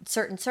about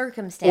certain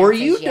circumstances. Or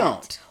you yet.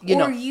 don't.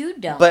 You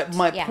don't. But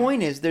my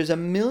point is, there's a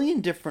million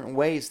different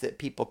ways that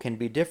people can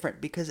be different,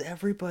 because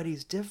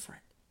everybody's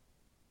different.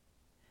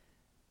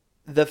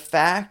 The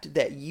fact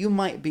that you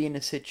might be in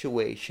a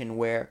situation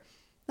where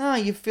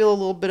you feel a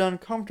little bit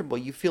uncomfortable,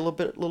 you feel a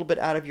little bit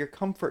out of your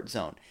comfort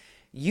zone.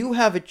 You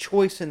have a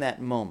choice in that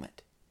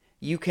moment.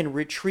 You can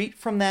retreat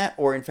from that,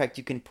 or in fact,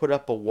 you can put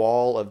up a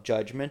wall of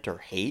judgment or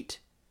hate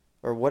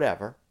or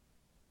whatever.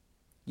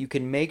 You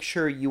can make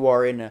sure you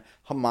are in a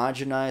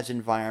homogenized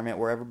environment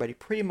where everybody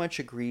pretty much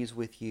agrees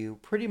with you,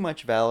 pretty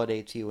much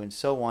validates you, and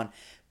so on.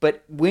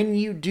 But when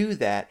you do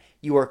that,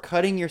 you are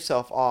cutting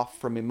yourself off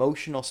from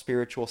emotional,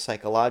 spiritual,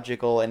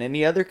 psychological, and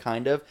any other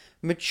kind of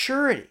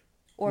maturity.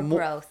 Or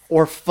growth.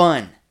 Or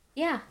fun.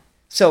 Yeah.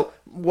 So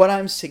what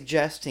I'm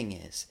suggesting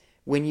is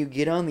when you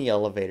get on the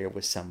elevator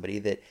with somebody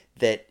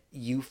that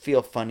you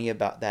feel funny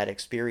about that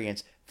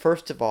experience,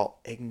 first of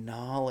all,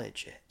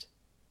 acknowledge it.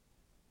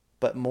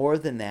 But more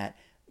than that,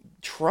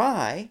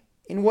 try,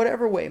 in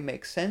whatever way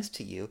makes sense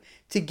to you,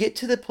 to get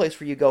to the place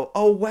where you go,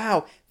 oh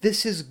wow,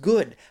 this is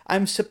good.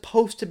 I'm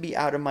supposed to be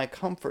out of my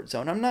comfort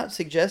zone. I'm not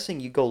suggesting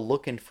you go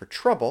looking for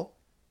trouble.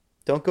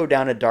 Don't go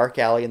down a dark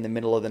alley in the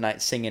middle of the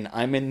night singing,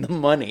 I'm in the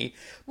money.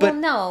 But,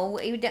 well, no,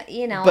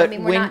 I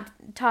mean, we're not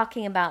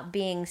talking about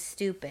being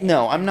stupid.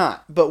 No, I'm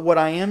not. But what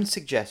I am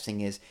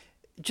suggesting is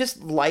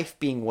just life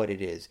being what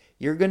it is.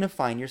 You're going to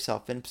find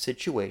yourself in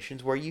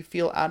situations where you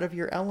feel out of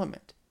your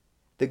element.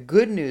 The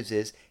good news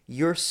is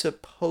you're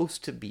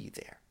supposed to be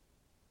there.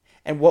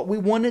 And what we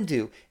want to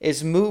do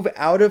is move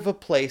out of a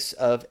place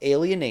of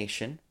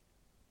alienation,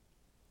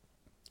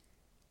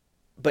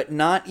 but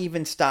not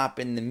even stop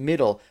in the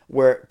middle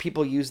where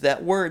people use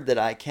that word that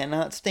I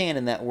cannot stand,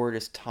 and that word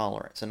is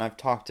tolerance. And I've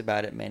talked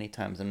about it many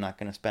times. I'm not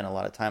going to spend a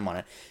lot of time on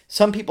it.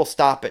 Some people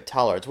stop at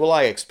tolerance. Well,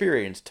 I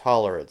experience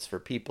tolerance for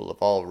people of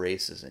all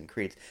races and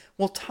creeds.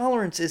 Well,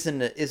 tolerance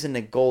isn't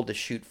a goal to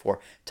shoot for.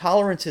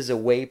 Tolerance is a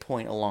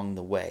waypoint along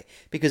the way.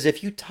 Because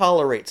if you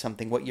tolerate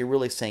something, what you're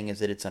really saying is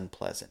that it's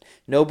unpleasant.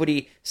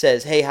 Nobody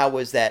says, hey, how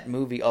was that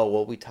movie? Oh,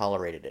 well, we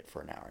tolerated it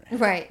for an hour and a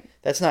half. Right.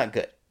 That's not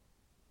good.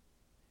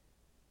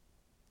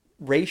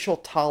 Racial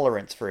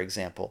tolerance, for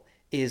example,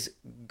 is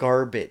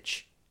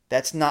garbage.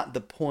 That's not the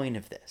point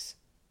of this.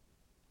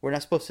 We're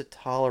not supposed to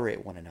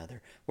tolerate one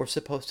another. We're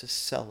supposed to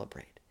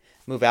celebrate.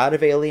 Move out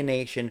of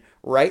alienation,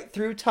 right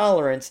through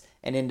tolerance,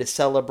 and into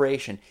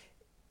celebration.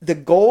 The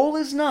goal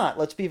is not,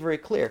 let's be very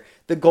clear,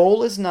 the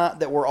goal is not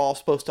that we're all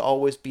supposed to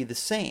always be the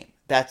same.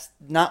 That's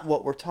not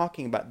what we're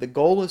talking about. The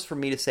goal is for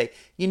me to say,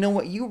 you know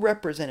what, you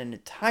represent an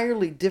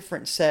entirely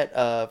different set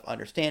of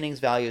understandings,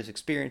 values,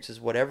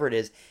 experiences, whatever it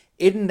is.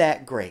 Isn't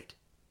that great?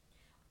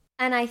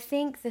 And I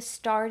think the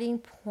starting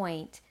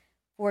point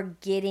for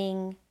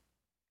getting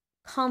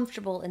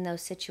comfortable in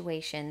those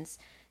situations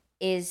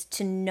is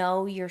to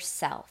know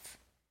yourself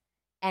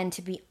and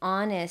to be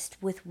honest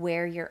with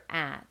where you're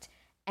at,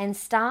 and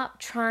stop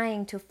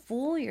trying to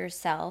fool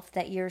yourself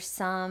that you're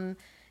some,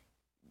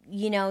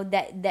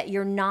 that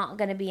you're not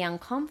going to be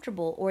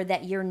uncomfortable, or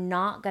that you're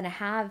not going to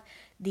have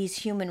these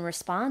human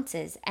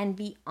responses, and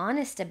be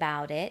honest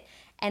about it.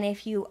 And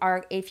if you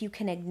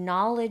can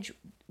acknowledge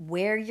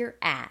where you're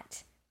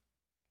at,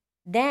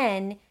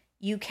 then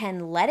you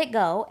can let it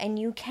go and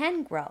you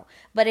can grow.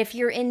 But if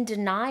you're in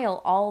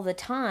denial all the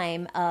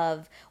time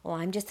of, well,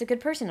 I'm just a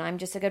good person, I'm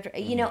just a good,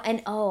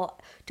 and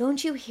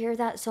don't you hear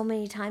that so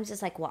many times?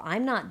 It's like, well,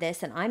 I'm not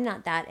this and I'm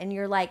not that. And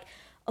you're like,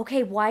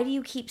 okay, why do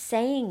you keep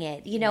saying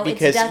it?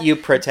 Because you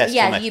protest.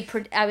 Yeah,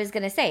 I was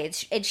going to say,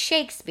 it's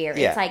Shakespeare.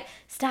 Yeah. It's like,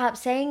 stop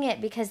saying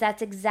it, because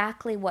that's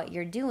exactly what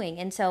you're doing.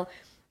 And so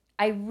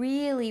I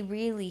really,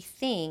 really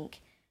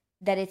think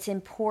that it's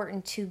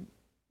important to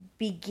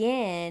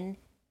begin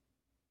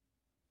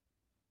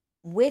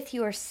with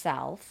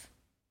yourself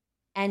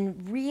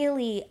and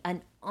really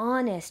an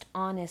honest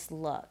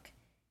look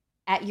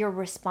at your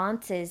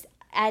responses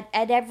at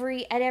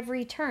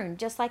every turn.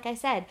 Just like I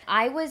said,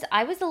 I was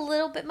a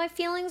little bit, my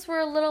feelings were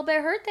a little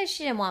bit hurt that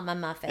she didn't want my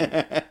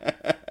muffin.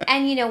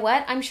 And you know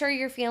what? I'm sure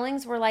your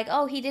feelings were like,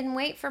 oh, he didn't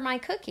wait for my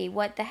cookie.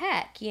 What the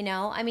heck?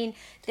 I mean,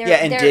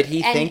 did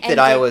he think that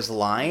I was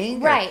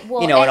lying? Right.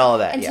 Well, and all of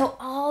that. And so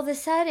all of a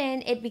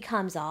sudden it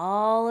becomes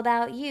all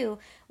about you,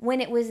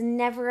 when it was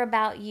never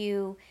about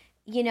you,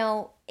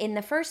 in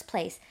the first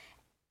place.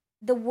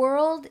 The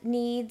world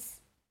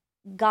needs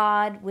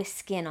God with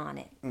skin on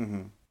it.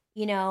 Mm-hmm.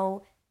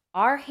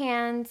 Our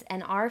hands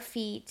and our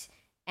feet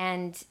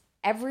and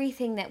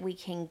everything that we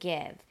can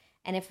give.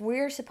 And if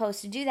we're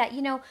supposed to do that,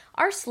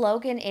 our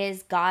slogan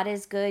is God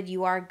is good,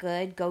 you are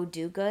good, go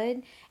do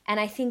good. And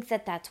I think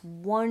that that's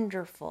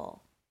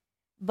wonderful.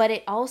 But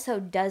it also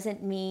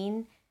doesn't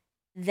mean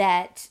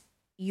that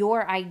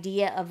your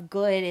idea of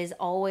good is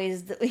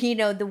always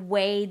the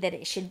way that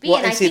it should be. Well,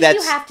 and I think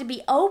you have to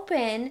be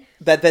open.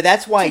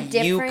 That's why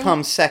you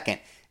come second.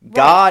 Right.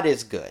 God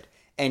is good,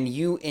 and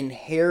you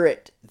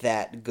inherit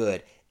that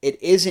good.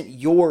 It isn't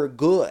your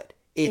good.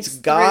 It's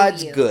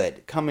God's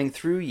good coming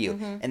through you.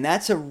 Mm-hmm. And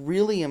that's a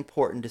really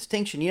important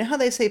distinction. You know how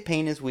they say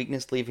pain is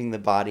weakness leaving the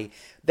body?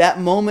 That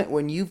moment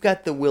when you've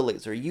got the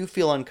willies or you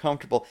feel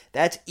uncomfortable,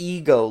 that's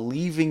ego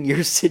leaving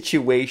your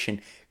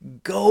situation.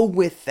 Go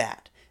with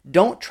that.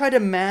 Don't try to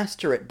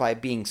master it by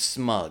being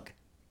smug.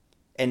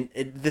 And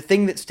the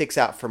thing that sticks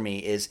out for me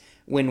is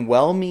when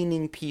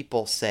well-meaning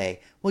people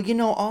say,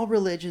 well, all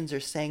religions are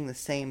saying the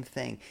same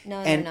thing. No,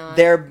 and they're not.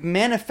 They're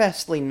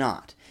manifestly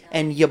not. No.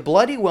 And you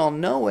bloody well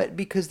know it,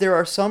 because there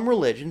are some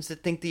religions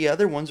that think the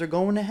other ones are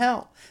going to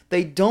hell.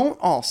 They don't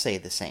all say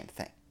the same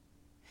thing.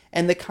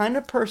 And the kind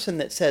of person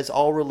that says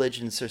all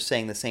religions are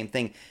saying the same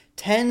thing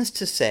tends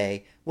to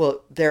say,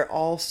 well, they're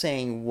all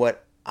saying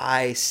what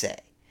I say.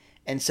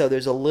 And so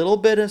there's a little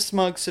bit of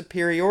smug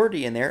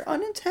superiority in there,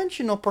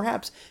 unintentional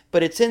perhaps,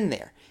 but it's in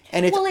there.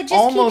 And it's well, it just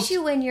almost, keeps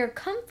you in your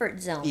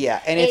comfort zone.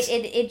 Yeah, and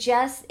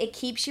it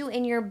keeps you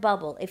in your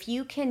bubble. If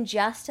you can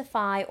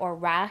justify or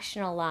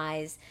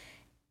rationalize,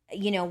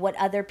 what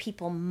other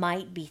people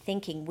might be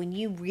thinking when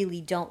you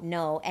really don't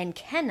know and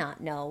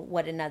cannot know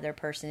what another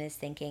person is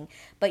thinking,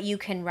 but you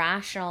can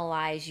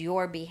rationalize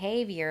your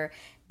behavior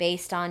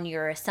based on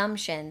your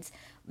assumptions.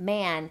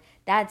 Man,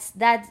 that's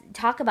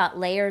talk about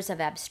layers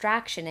of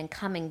abstraction and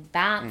coming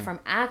back from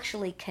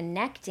actually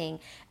connecting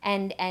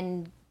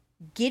and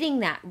getting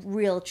that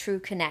real true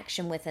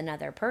connection with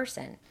another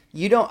person.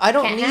 I don't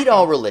Can't need happen.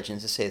 all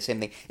religions to say the same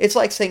thing. It's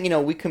like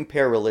saying, we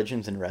compare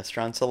religions in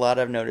restaurants a lot,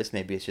 I've noticed.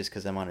 Maybe it's just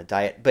because I'm on a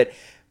diet. But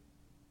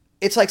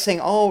it's like saying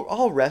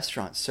all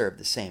restaurants serve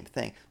the same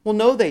thing. Well,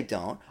 no, they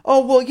don't.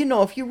 Oh, well,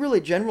 if you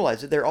really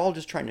generalize it, they're all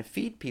just trying to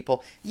feed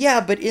people.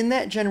 Yeah, but in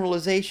that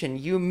generalization,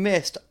 you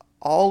missed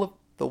all of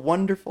the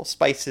wonderful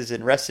spices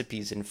and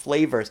recipes and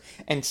flavors.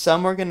 And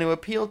some are going to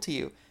appeal to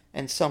you,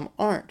 and some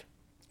aren't.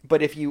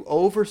 But if you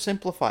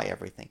oversimplify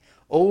everything,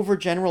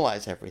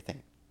 overgeneralize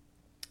everything,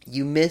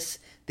 you miss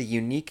the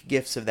unique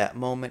gifts of that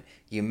moment.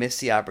 You miss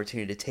the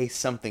opportunity to taste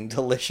something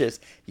delicious.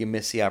 You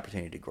miss the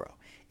opportunity to grow.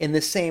 In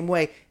the same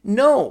way,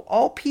 no,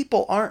 all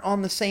people aren't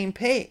on the same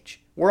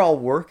page. We're all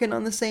working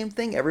on the same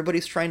thing.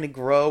 Everybody's trying to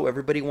grow.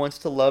 Everybody wants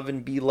to love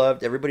and be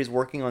loved. Everybody's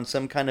working on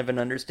some kind of an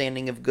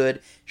understanding of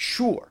good.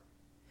 Sure.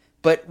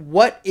 But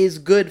what is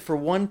good for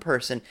one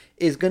person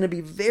is going to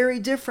be very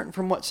different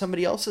from what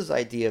somebody else's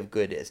idea of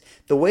good is.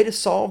 The way to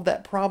solve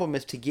that problem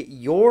is to get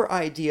your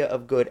idea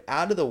of good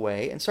out of the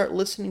way and start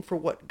listening for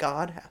what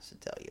God has to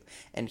tell you.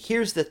 And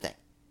here's the thing.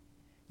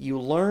 You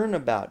learn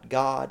about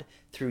God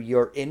through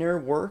your inner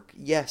work,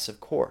 yes, of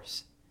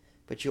course.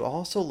 But you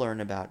also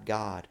learn about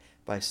God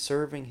by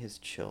serving His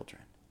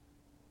children.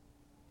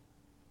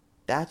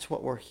 That's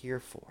what we're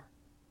here for.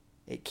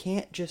 It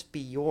can't just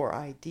be your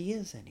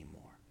ideas anymore.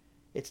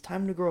 It's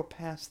time to grow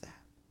past that.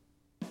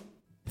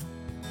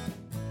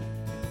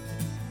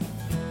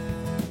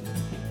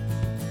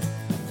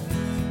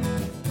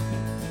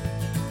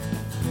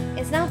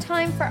 It's now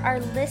time for our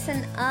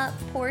Listen Up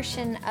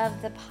portion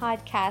of the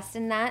podcast,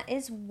 and that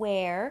is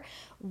where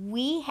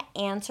we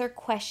answer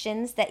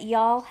questions that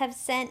y'all have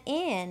sent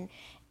in.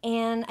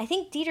 And I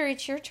think, Dieter,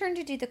 it's your turn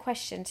to do the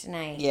question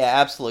tonight. Yeah,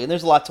 absolutely. And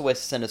there's lots of ways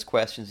to send us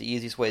questions. The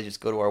easiest way is just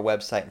go to our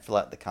website and fill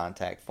out the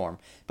contact form.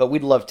 But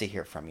we'd love to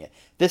hear from you.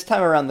 This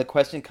time around, the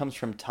question comes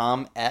from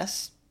Tom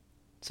S.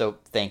 So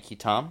thank you,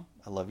 Tom.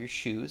 I love your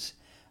shoes.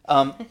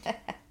 Tom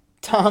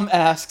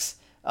asks,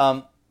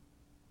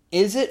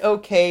 is it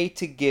okay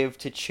to give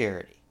to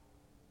charity?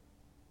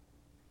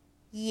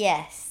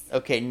 Yes.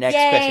 Okay, next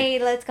Yay, question. Yay,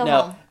 let's go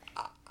home.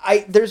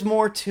 There's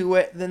more to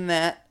it than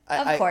that.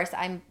 Of course,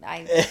 I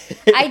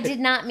did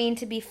not mean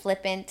to be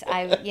flippant.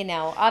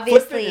 Obviously,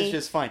 flippant is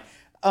just fine.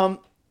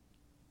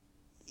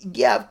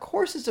 Yeah, of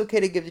course it's okay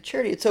to give to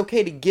charity. It's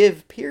okay to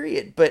give,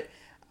 period. But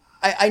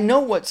I know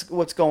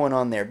what's going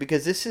on there,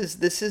 because this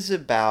is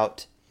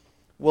about,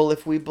 well,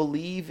 if we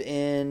believe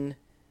in,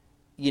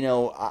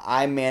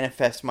 I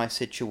manifest my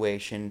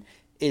situation,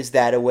 is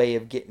that a way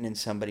of getting in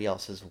somebody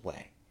else's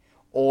way?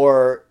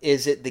 Or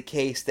is it the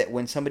case that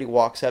when somebody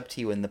walks up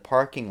to you in the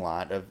parking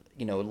lot of,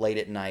 late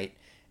at night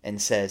and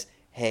says,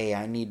 hey,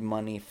 I need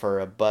money for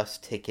a bus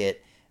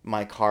ticket,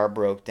 my car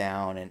broke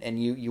down,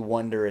 and you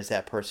wonder, is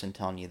that person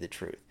telling you the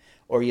truth?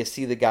 Or you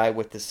see the guy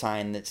with the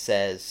sign that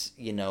says,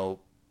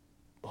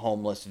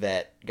 homeless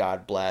vet,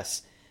 God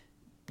bless,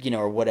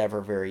 or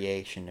whatever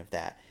variation of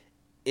that.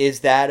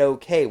 Is that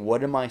okay?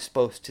 What am I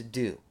supposed to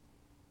do?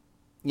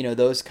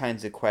 Those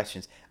kinds of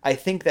questions. I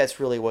think that's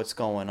really what's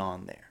going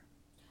on there.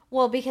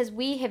 Well, because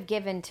we have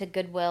given to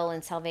Goodwill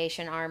and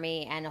Salvation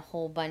Army and a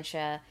whole bunch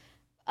of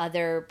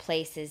other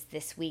places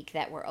this week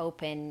that were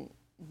open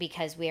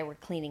because we were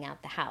cleaning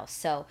out the house.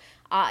 So,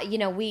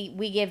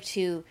 we give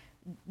to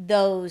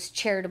those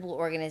charitable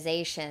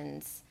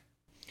organizations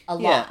a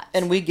lot.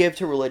 And we give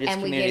to Religious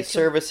Community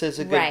Services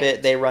a good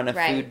bit. They run a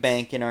food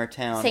bank in our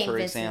town, St. for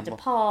Vincent example.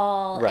 de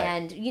Paul. Right.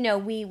 And,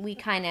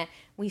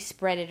 we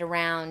spread it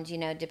around,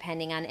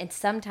 depending on, and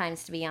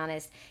sometimes, to be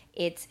honest,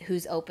 it's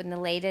who's open the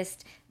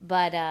latest.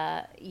 But,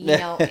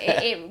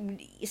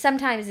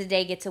 sometimes the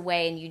day gets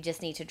away and you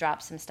just need to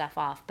drop some stuff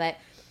off. But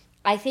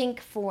I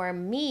think for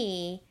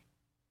me,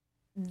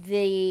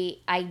 the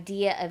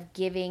idea of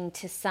giving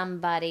to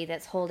somebody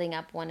that's holding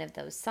up one of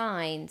those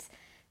signs,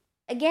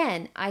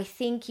 again, I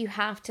think you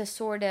have to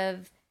sort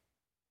of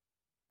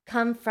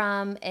come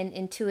from an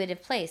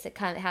intuitive place. It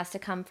has to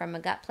come from a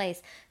gut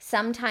place.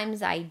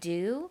 Sometimes I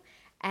do,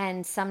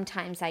 and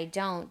sometimes I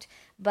don't.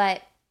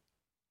 But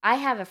I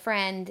have a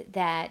friend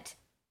that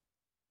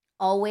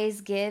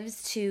always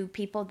gives to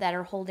people that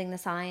are holding the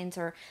signs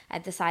or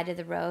at the side of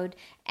the road,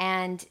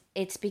 and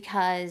it's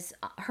because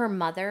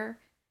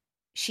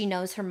she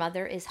knows her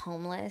mother is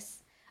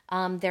homeless.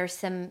 There's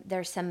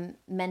some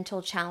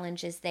mental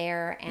challenges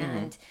there,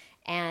 and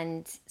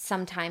and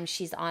sometimes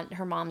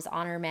her mom's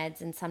on her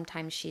meds, and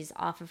sometimes she's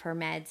off of her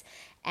meds.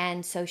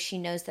 And so she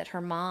knows that her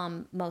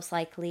mom most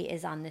likely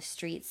is on the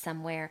streets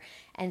somewhere.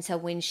 And so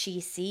when she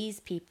sees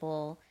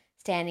people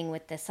standing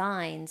with the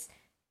signs,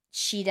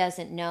 she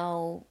doesn't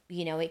know,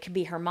 it could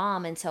be her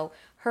mom. And so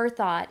her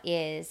thought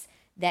is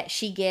that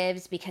she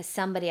gives because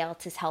somebody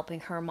else is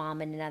helping her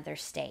mom in another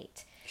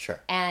state.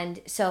 Sure.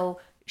 And so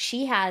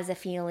she has a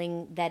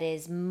feeling that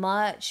is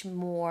much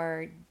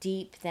more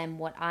deep than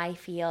what I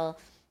feel.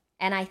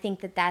 And I think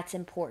that that's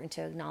important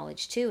to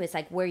acknowledge too. It's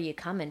like, where are you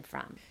coming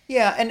from?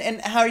 Yeah, and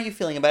how are you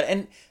feeling about it?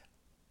 And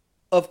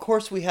of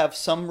course we have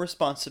some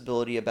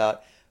responsibility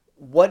about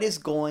what is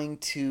going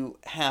to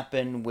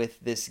happen with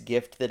this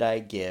gift that I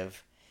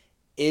give.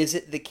 Is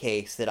it the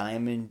case that I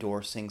am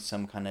endorsing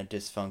some kind of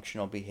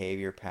dysfunctional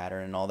behavior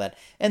pattern and all that?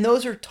 And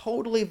those are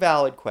totally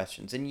valid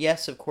questions. And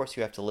yes, of course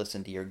you have to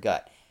listen to your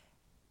gut.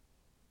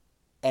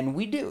 And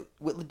we do.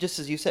 Just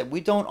as you said, we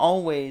don't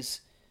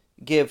always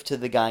give to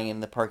the guy in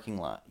the parking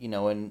lot,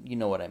 and you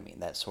know what I mean,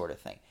 that sort of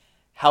thing.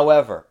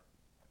 However,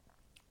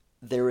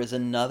 there is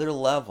another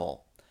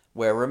level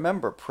where,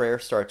 remember, prayer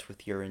starts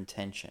with your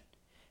intention.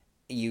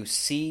 You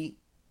see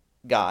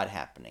God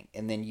happening,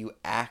 and then you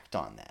act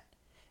on that.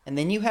 And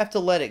then you have to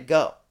let it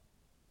go,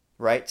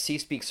 right? See,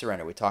 speak,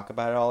 surrender. We talk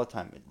about it all the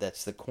time.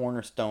 That's the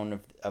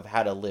cornerstone of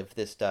how to live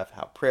this stuff,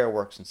 how prayer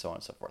works, and so on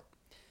and so forth.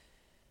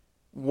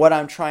 What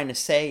I'm trying to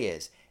say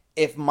is,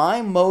 if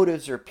my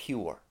motives are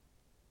pure,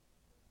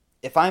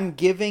 if I'm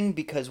giving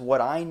because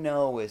what I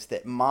know is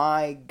that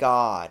my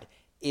God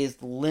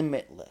is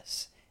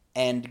limitless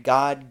and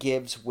God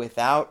gives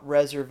without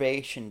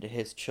reservation to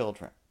his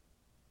children,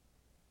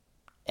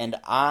 and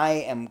I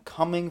am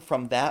coming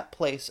from that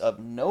place of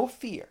no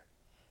fear,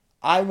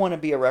 I want to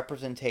be a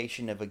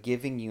representation of a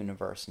giving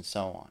universe and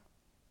so on.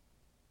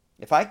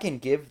 If I can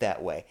give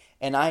that way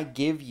and I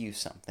give you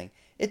something,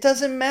 it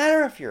doesn't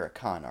matter if you're a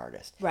con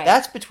artist. Right.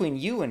 That's between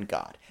you and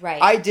God. Right.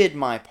 I did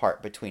my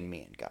part between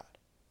me and God.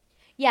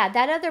 Yeah,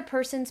 that other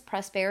person's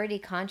prosperity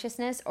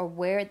consciousness or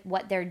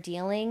what they're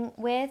dealing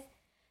with,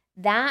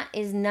 that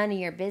is none of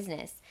your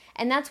business.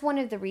 And that's one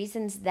of the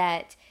reasons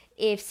that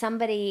if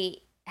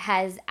somebody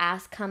has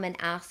come and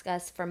asked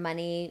us for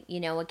money,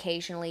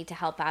 occasionally to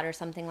help out or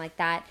something like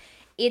that,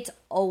 it's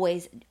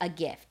always a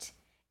gift.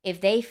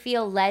 If they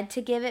feel led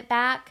to give it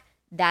back,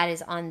 that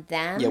is on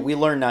them. Yeah, we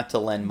learned not to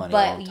lend money a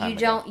long time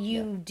ago.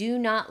 You do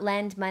not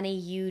lend money,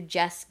 you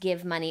just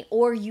give money,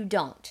 or you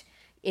don't.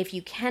 If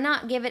you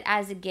cannot give it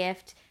as a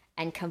gift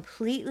and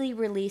completely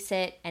release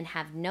it and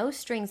have no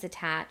strings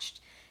attached,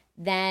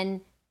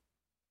 then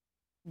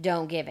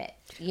don't give it.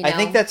 I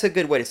think that's a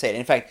good way to say it.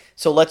 In fact,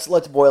 so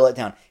let's boil it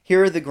down.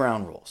 Here are the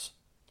ground rules.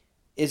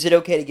 Is it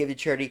okay to give to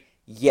charity?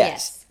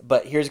 Yes.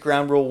 But here's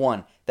ground rule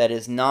 1. That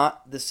is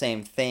not the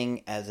same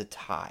thing as a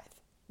tithe.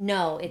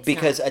 No, it's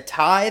because not. A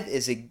tithe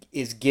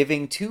is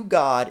giving to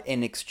God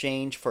in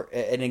exchange for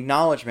an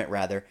acknowledgement,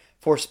 rather,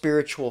 for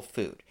spiritual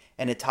food.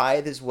 And a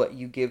tithe is what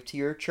you give to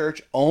your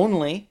church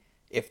only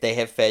if they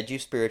have fed you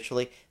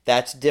spiritually.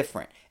 That's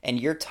different. And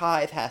your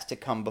tithe has to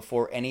come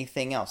before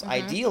anything else. Mm-hmm.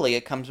 Ideally,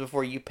 it comes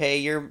before you pay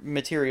your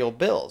material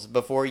bills,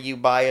 before you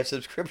buy a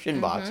subscription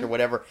box or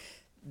whatever.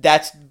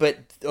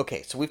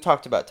 Okay, so we've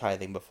talked about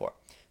tithing before.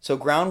 So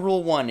ground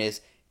rule 1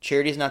 is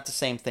charity is not the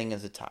same thing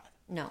as a tithe.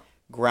 No.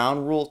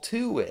 Ground rule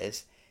 2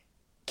 is,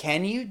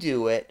 can you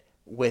do it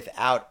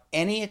without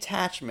any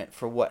attachment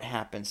for what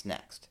happens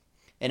next?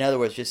 In other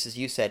words, just as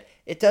you said,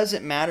 it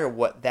doesn't matter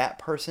what that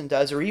person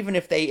does, or even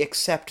if they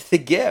accept the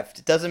gift.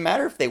 It doesn't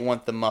matter if they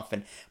want the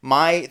muffin.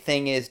 My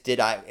thing is,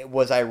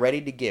 was I ready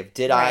to give?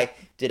 Did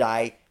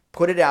I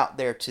put it out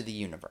there to the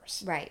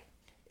universe? Right.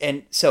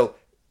 And so,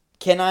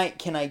 can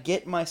I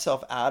get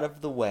myself out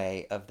of the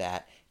way of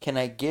that? Can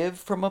I give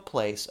from a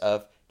place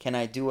of, can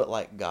I do it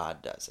like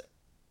God does it?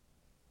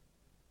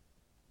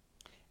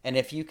 And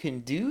if you can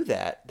do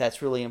that,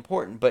 that's really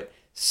important. But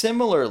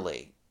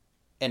similarly,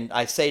 and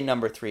I say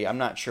number 3, I'm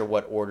not sure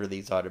what order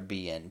these ought to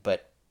be in,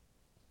 but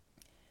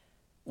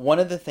one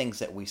of the things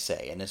that we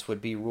say, and this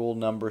would be rule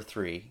number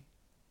 3,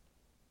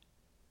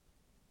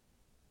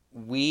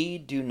 we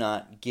do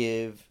not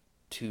give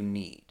to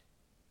need.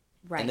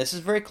 Right. And this is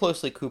very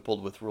closely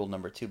coupled with rule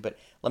number 2, but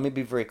let me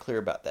be very clear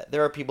about that.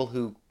 There are people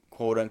who,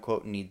 quote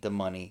unquote, need the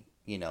money,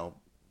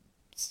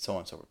 so on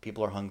and so forth.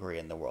 People are hungry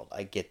in the world.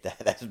 I get that.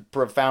 That's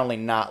profoundly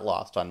not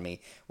lost on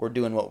me. We're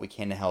doing what we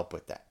can to help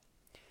with that.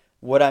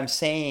 What I'm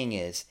saying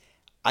is,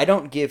 I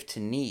don't give to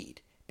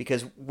need,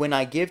 because when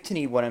I give to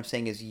need, what I'm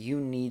saying is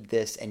you need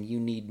this and you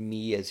need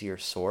me as your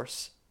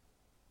source.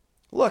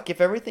 Look,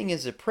 if everything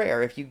is a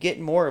prayer, if you get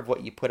more of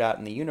what you put out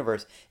in the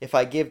universe, if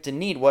I give to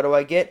need, what do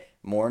I get?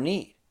 More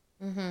need.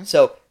 Mm-hmm.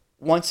 So,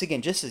 once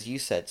again, just as you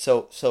said,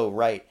 so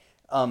right,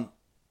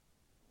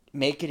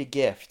 make it a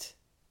gift.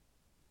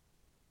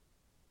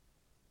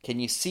 Can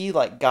you see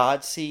like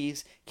God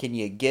sees? Can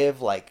you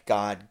give like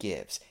God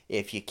gives?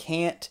 If you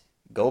can't,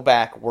 go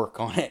back, work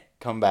on it,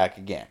 come back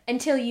again.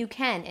 Until you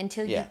can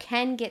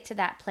get to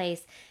that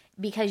place.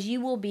 because you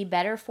will be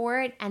better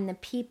for it, and the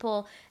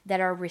people that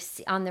are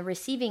on the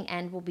receiving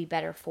end will be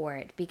better for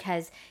it,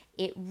 because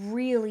it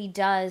really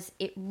does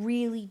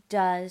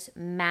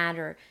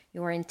matter.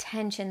 Your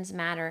intentions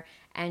matter,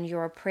 and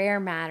your prayer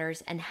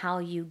matters, and how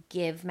you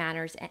give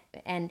matters,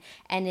 and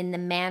in the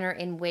manner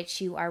in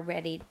which you are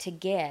ready to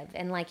give.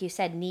 And like you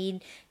said,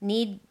 need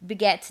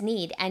begets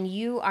need, and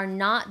you are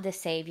not the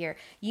Savior.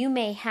 You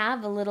may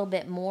have a little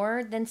bit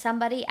more than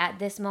somebody at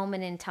this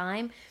moment in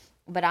time,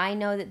 but I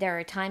know that there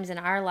are times in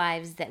our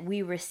lives that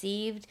we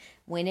received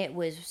when it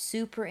was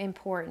super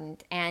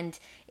important. And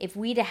if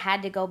we'd have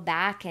had to go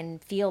back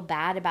and feel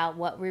bad about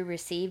what we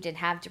received and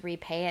have to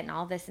repay it and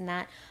all this and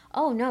that,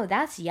 oh no,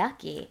 that's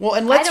yucky. Well,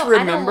 and let's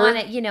remember,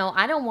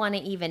 I don't want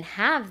to even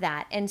have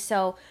that. And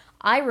so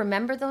I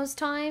remember those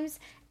times.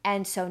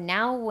 And so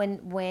now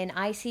when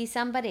I see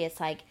somebody,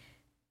 it's like,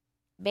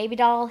 baby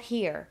doll,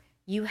 here,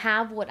 you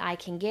have what I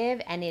can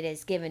give, and it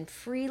is given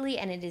freely,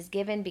 and it is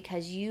given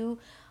because you're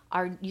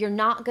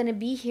not going to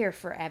be here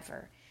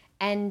forever.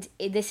 And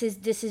this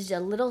is a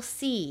little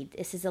seed.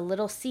 This is a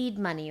little seed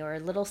money, or a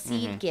little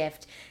seed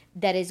gift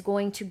that is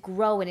going to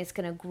grow, and it's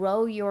going to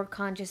grow your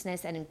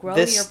consciousness and grow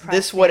your prosperity.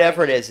 This,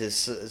 whatever it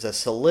is a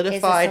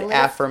solidified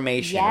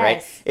affirmation, yes.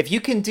 Right? If you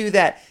can do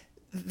that,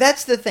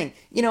 that's the thing.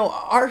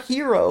 Our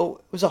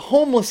hero was a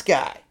homeless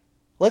guy.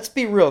 Let's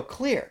be real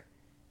clear.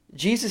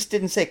 Jesus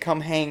didn't say,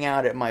 come hang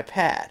out at my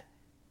pad.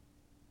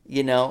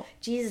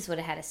 Jesus would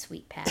have had a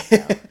sweet pad,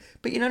 though.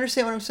 But you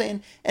understand what I'm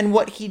saying? And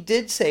what he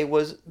did say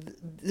was,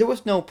 there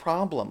was no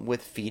problem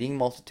with feeding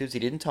multitudes. He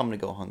didn't tell them to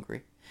go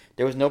hungry.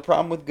 There was no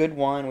problem with good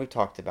wine. We've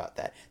talked about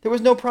that. There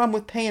was no problem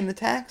with paying the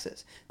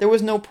taxes. There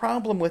was no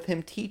problem with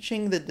him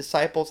teaching the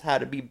disciples how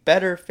to be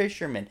better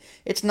fishermen.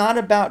 It's not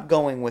about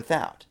going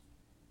without.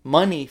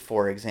 Money,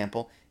 for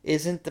example,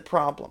 isn't the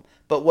problem.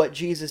 But what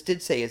Jesus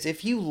did say is,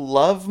 if you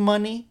love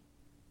money,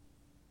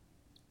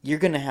 you're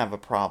going to have a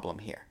problem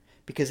here.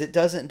 Because it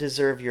doesn't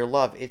deserve your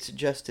love. It's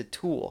just a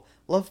tool.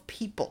 Love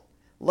people.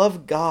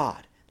 Love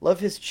God.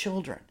 Love His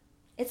children.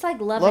 It's like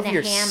loving a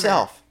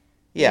yourself.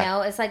 Hammer.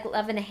 Yeah. It's like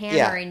loving a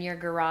hammer in your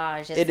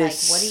garage. It's it like,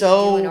 is what are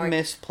so you doing? Or,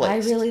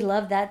 misplaced. I really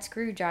love that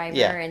screwdriver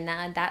and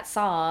that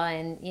saw,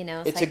 and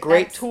it's like, a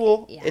great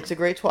tool. Yeah. It's a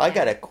great tool. I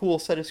got a cool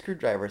set of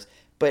screwdrivers,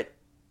 but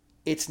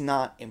it's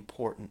not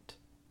important.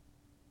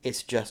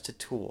 It's just a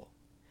tool.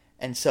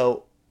 And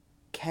so,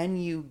 can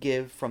you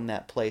give from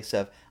that place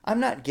of, I'm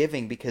not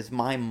giving because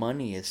my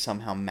money is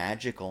somehow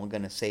magical and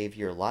going to save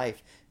your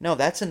life? No,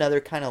 that's another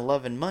kind of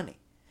loving money.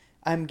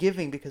 I'm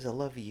giving because I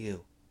love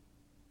you.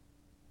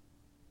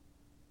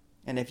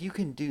 And if you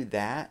can do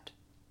that,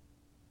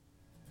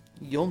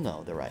 you'll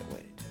know the right way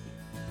to do it.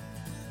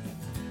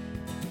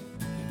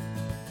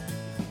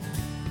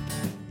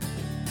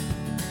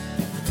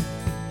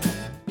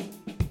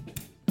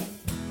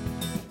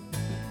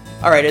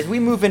 All right, as we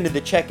move into the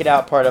check it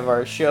out part of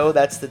our show,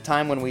 that's the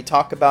time when we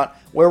talk about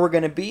where we're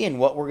going to be and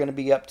what we're going to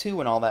be up to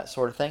and all that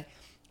sort of thing.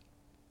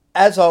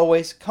 As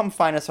always, come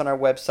find us on our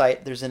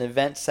website. There's an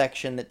event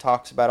section that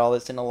talks about all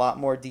this in a lot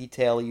more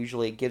detail.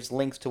 Usually it gives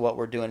links to what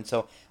we're doing,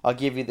 so I'll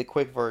give you the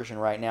quick version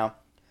right now.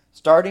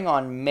 Starting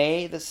on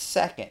May the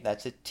 2nd,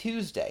 that's a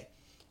Tuesday,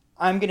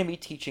 I'm going to be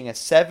teaching a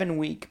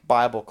 7-week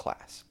Bible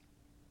class.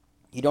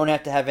 You don't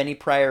have to have any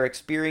prior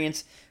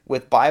experience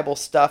with Bible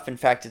stuff. In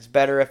fact, it's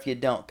better if you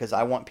don't, because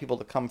I want people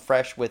to come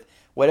fresh with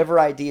whatever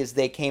ideas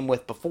they came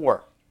with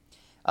before.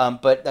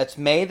 But that's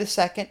May the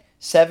 2nd,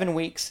 7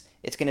 weeks.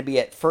 It's going to be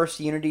at First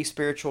Unity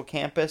Spiritual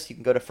Campus. You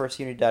can go to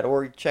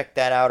firstunity.org, check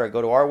that out, or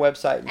go to our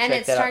website and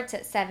check that out. And it starts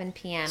at 7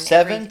 p.m.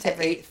 7 to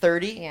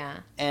 8:30. Yeah.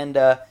 And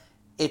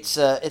it's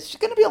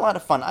going to be a lot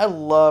of fun.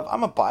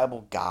 I'm a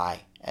Bible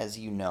guy, as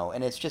you know,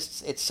 and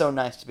it's so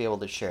nice to be able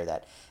to share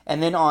that.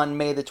 And then on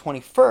May the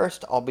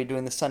 21st, I'll be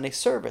doing the Sunday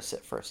service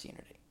at First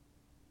Unity.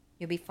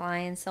 You'll be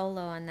flying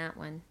solo on that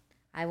one.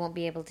 I won't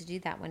be able to do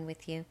that one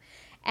with you.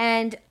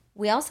 And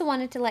we also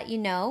wanted to let you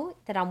know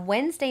that on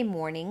Wednesday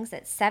mornings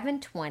at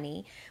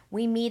 7:20,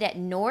 we meet at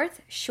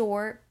North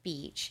Shore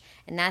Beach,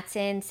 and that's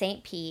in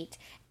St. Pete.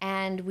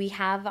 And we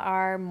have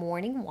our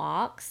morning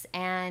walks,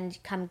 and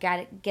come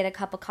get a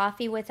cup of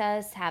coffee with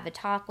us, have a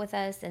talk with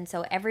us. And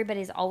so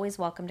everybody's always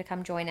welcome to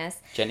come join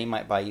us. Jenny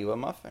might buy you a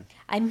muffin.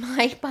 I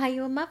might buy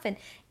you a muffin.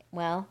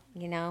 Well,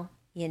 you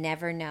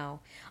never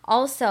know.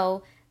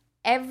 Also,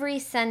 every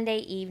Sunday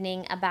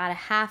evening, about a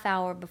half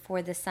hour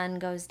before the sun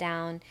goes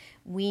down,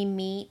 we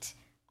meet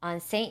on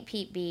St.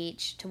 Pete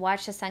Beach to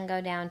watch the sun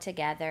go down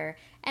together.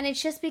 And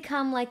it's just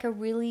become like a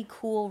really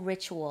cool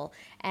ritual.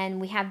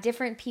 And we have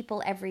different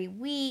people every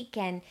week,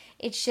 and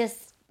it's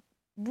just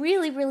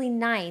really, really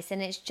nice.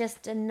 And it's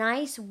just a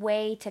nice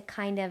way to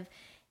kind of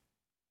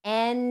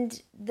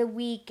end the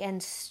week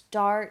and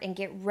start and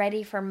get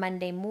ready for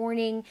Monday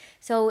morning.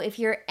 So if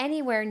you're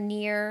anywhere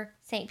near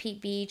St.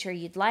 Pete Beach, or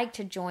you'd like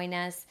to join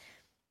us,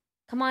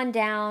 come on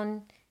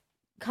down,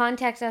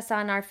 contact us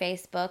on our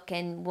Facebook,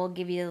 and we'll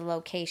give you the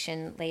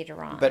location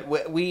later on. But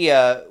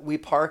we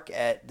park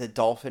at the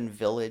Dolphin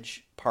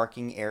Village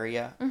parking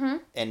area,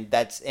 and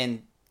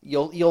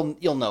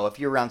you'll know if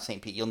you're around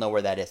St. Pete, you'll know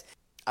where that is.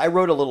 I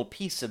wrote a little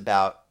piece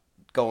about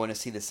going to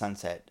see the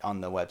sunset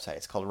on the website.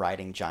 It's called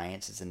Riding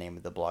Giants is the name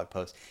of the blog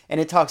post. And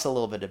it talks a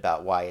little bit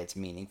about why it's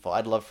meaningful.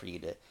 I'd love for you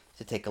to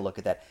take a look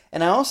at that.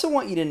 And I also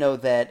want you to know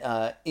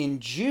that in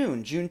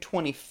June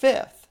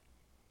 25th,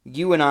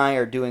 you and I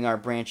are doing our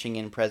branching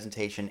in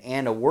presentation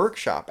and a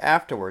workshop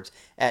afterwards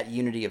at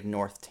Unity of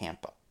North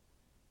Tampa.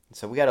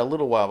 So we got a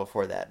little while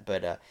before that,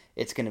 but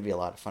it's going to be a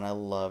lot of fun. I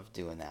love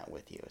doing that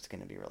with you. It's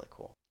going to be really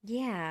cool.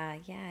 Yeah,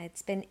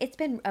 it's been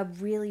a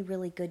really,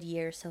 really good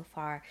year so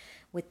far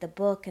with the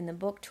book and the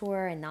book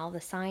tour and all the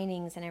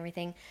signings and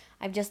everything.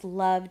 I've just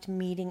loved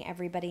meeting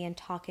everybody and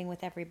talking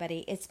with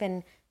everybody. It's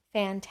been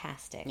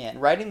fantastic. Yeah,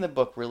 and writing the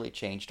book really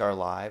changed our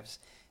lives,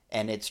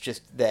 and it's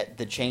just that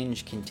the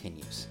change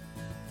continues.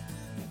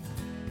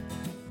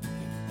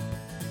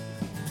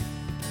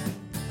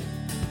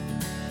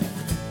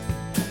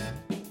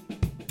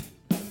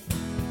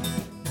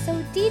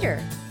 So,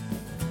 Dieter,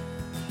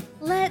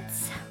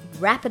 let's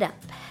wrap it up.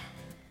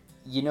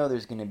 You know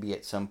there's going to be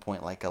at some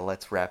point like a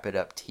Let's Wrap It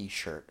Up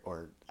t-shirt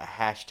or a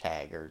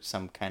hashtag or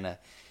some kind of...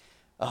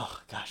 Oh,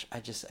 gosh, I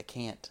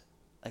can't.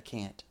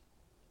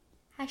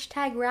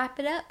 Hashtag wrap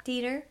it up,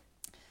 Dieter.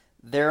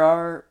 There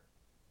are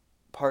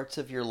parts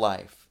of your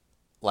life,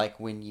 like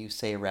when you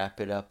say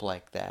wrap it up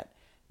like that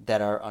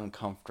are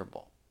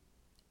uncomfortable.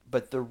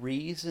 But the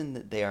reason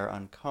that they are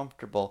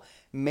uncomfortable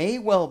may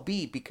well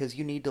be because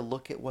you need to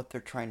look at what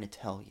they're trying to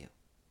tell you.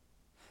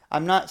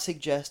 I'm not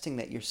suggesting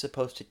that you're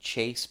supposed to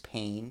chase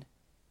pain.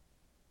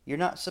 You're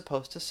not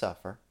supposed to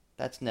suffer.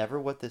 That's never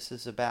what this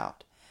is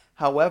about.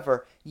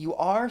 However, you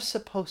are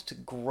supposed to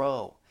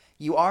grow.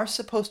 You are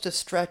supposed to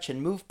stretch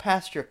and move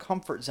past your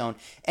comfort zone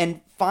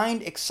and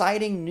find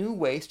exciting new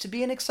ways to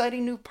be an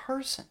exciting new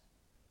person.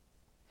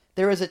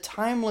 There is a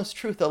timeless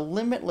truth, a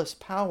limitless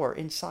power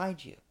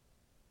inside you.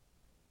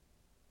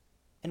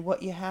 And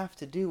what you have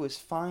to do is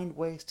find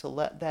ways to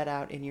let that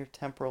out in your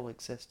temporal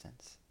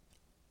existence.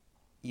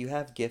 You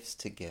have gifts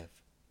to give.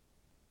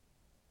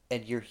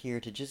 And you're here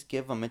to just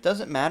give them. It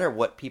doesn't matter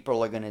what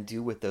people are going to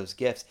do with those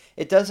gifts.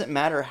 It doesn't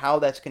matter how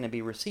that's going to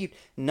be received.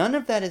 None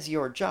of that is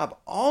your job.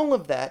 All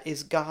of that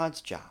is God's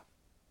job.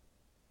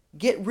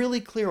 Get really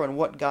clear on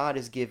what God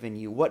has given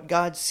you, what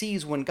God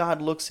sees when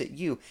God looks at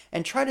you,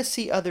 and try to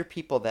see other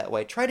people that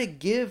way. Try to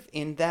give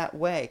in that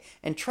way,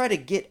 and try to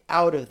get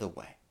out of the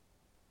way.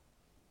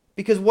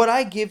 Because what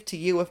I give to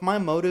you, if my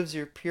motives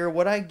are pure,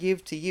 what I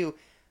give to you,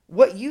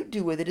 what you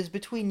do with it is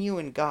between you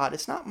and God.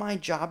 It's not my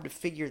job to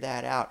figure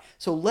that out.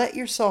 So let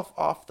yourself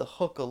off the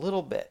hook a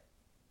little bit.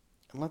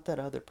 And let that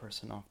other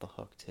person off the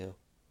hook too.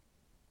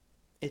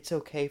 It's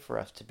okay for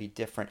us to be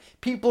different.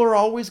 People are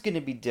always going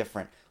to be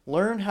different.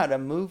 Learn how to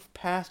move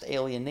past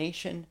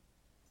alienation,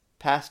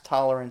 past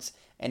tolerance,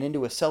 and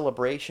into a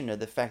celebration of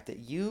the fact that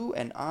you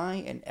and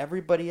I and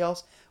everybody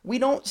else, we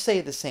don't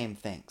say the same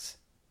things.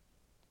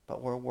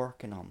 But we're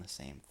working on the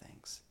same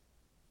things.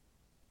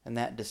 And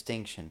that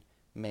distinction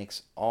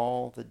makes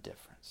all the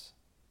difference.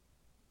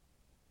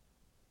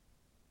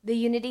 The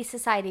Unity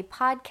Society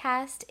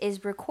podcast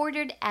is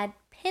recorded at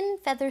Pin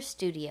Feather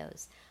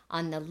Studios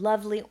on the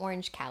lovely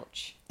orange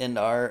couch. And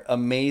our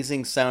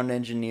amazing sound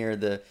engineer,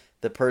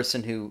 the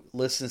person who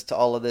listens to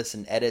all of this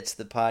and edits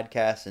the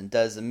podcast and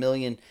does a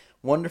million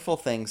wonderful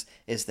things,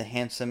 is the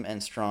handsome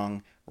and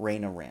strong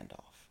Raina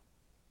Randolph.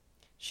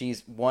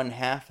 She's one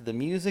half of the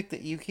music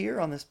that you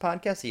hear on this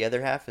podcast. The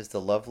other half is the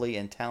lovely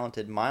and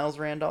talented Miles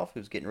Randolph,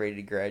 who's getting ready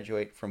to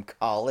graduate from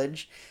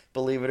college,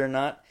 believe it or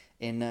not,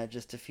 in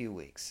just a few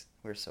weeks.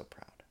 We're so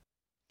proud.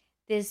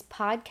 This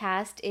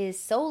podcast is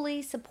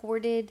solely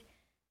supported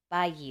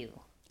by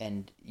you.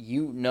 And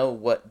you know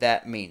what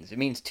that means. It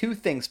means two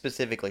things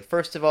specifically.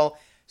 First of all,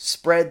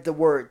 spread the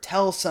word.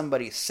 Tell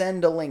somebody.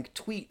 Send a link.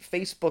 Tweet.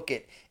 Facebook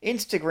it.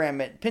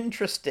 Instagram it.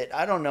 Pinterest it.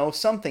 I don't know.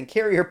 Something.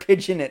 Carrier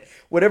pigeon it.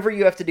 Whatever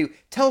you have to do.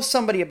 Tell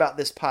somebody about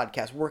this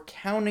podcast. We're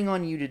counting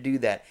on you to do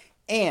that.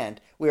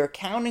 And we are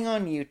counting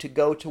on you to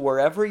go to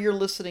wherever you're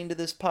listening to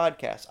this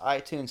podcast,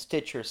 iTunes,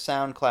 Stitcher,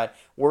 SoundCloud,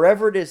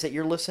 wherever it is that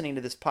you're listening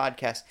to this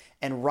podcast,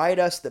 and write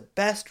us the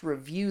best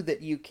review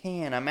that you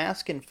can. I'm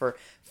asking for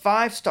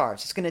 5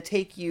 stars. It's going to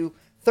take you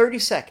 30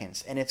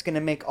 seconds, and it's going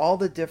to make all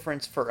the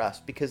difference for us,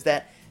 because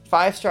that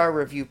 5-star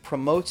review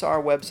promotes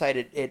our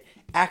website. It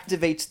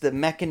activates the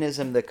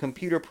mechanism, the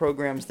computer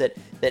programs that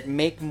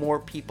make more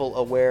people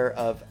aware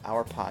of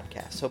our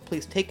podcast. So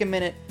please take a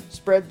minute,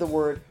 spread the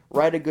word,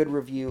 write a good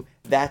review.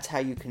 That's how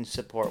you can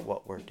support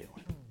what we're doing.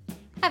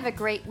 Have a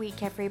great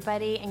week,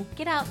 everybody, and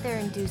get out there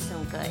and do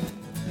some good.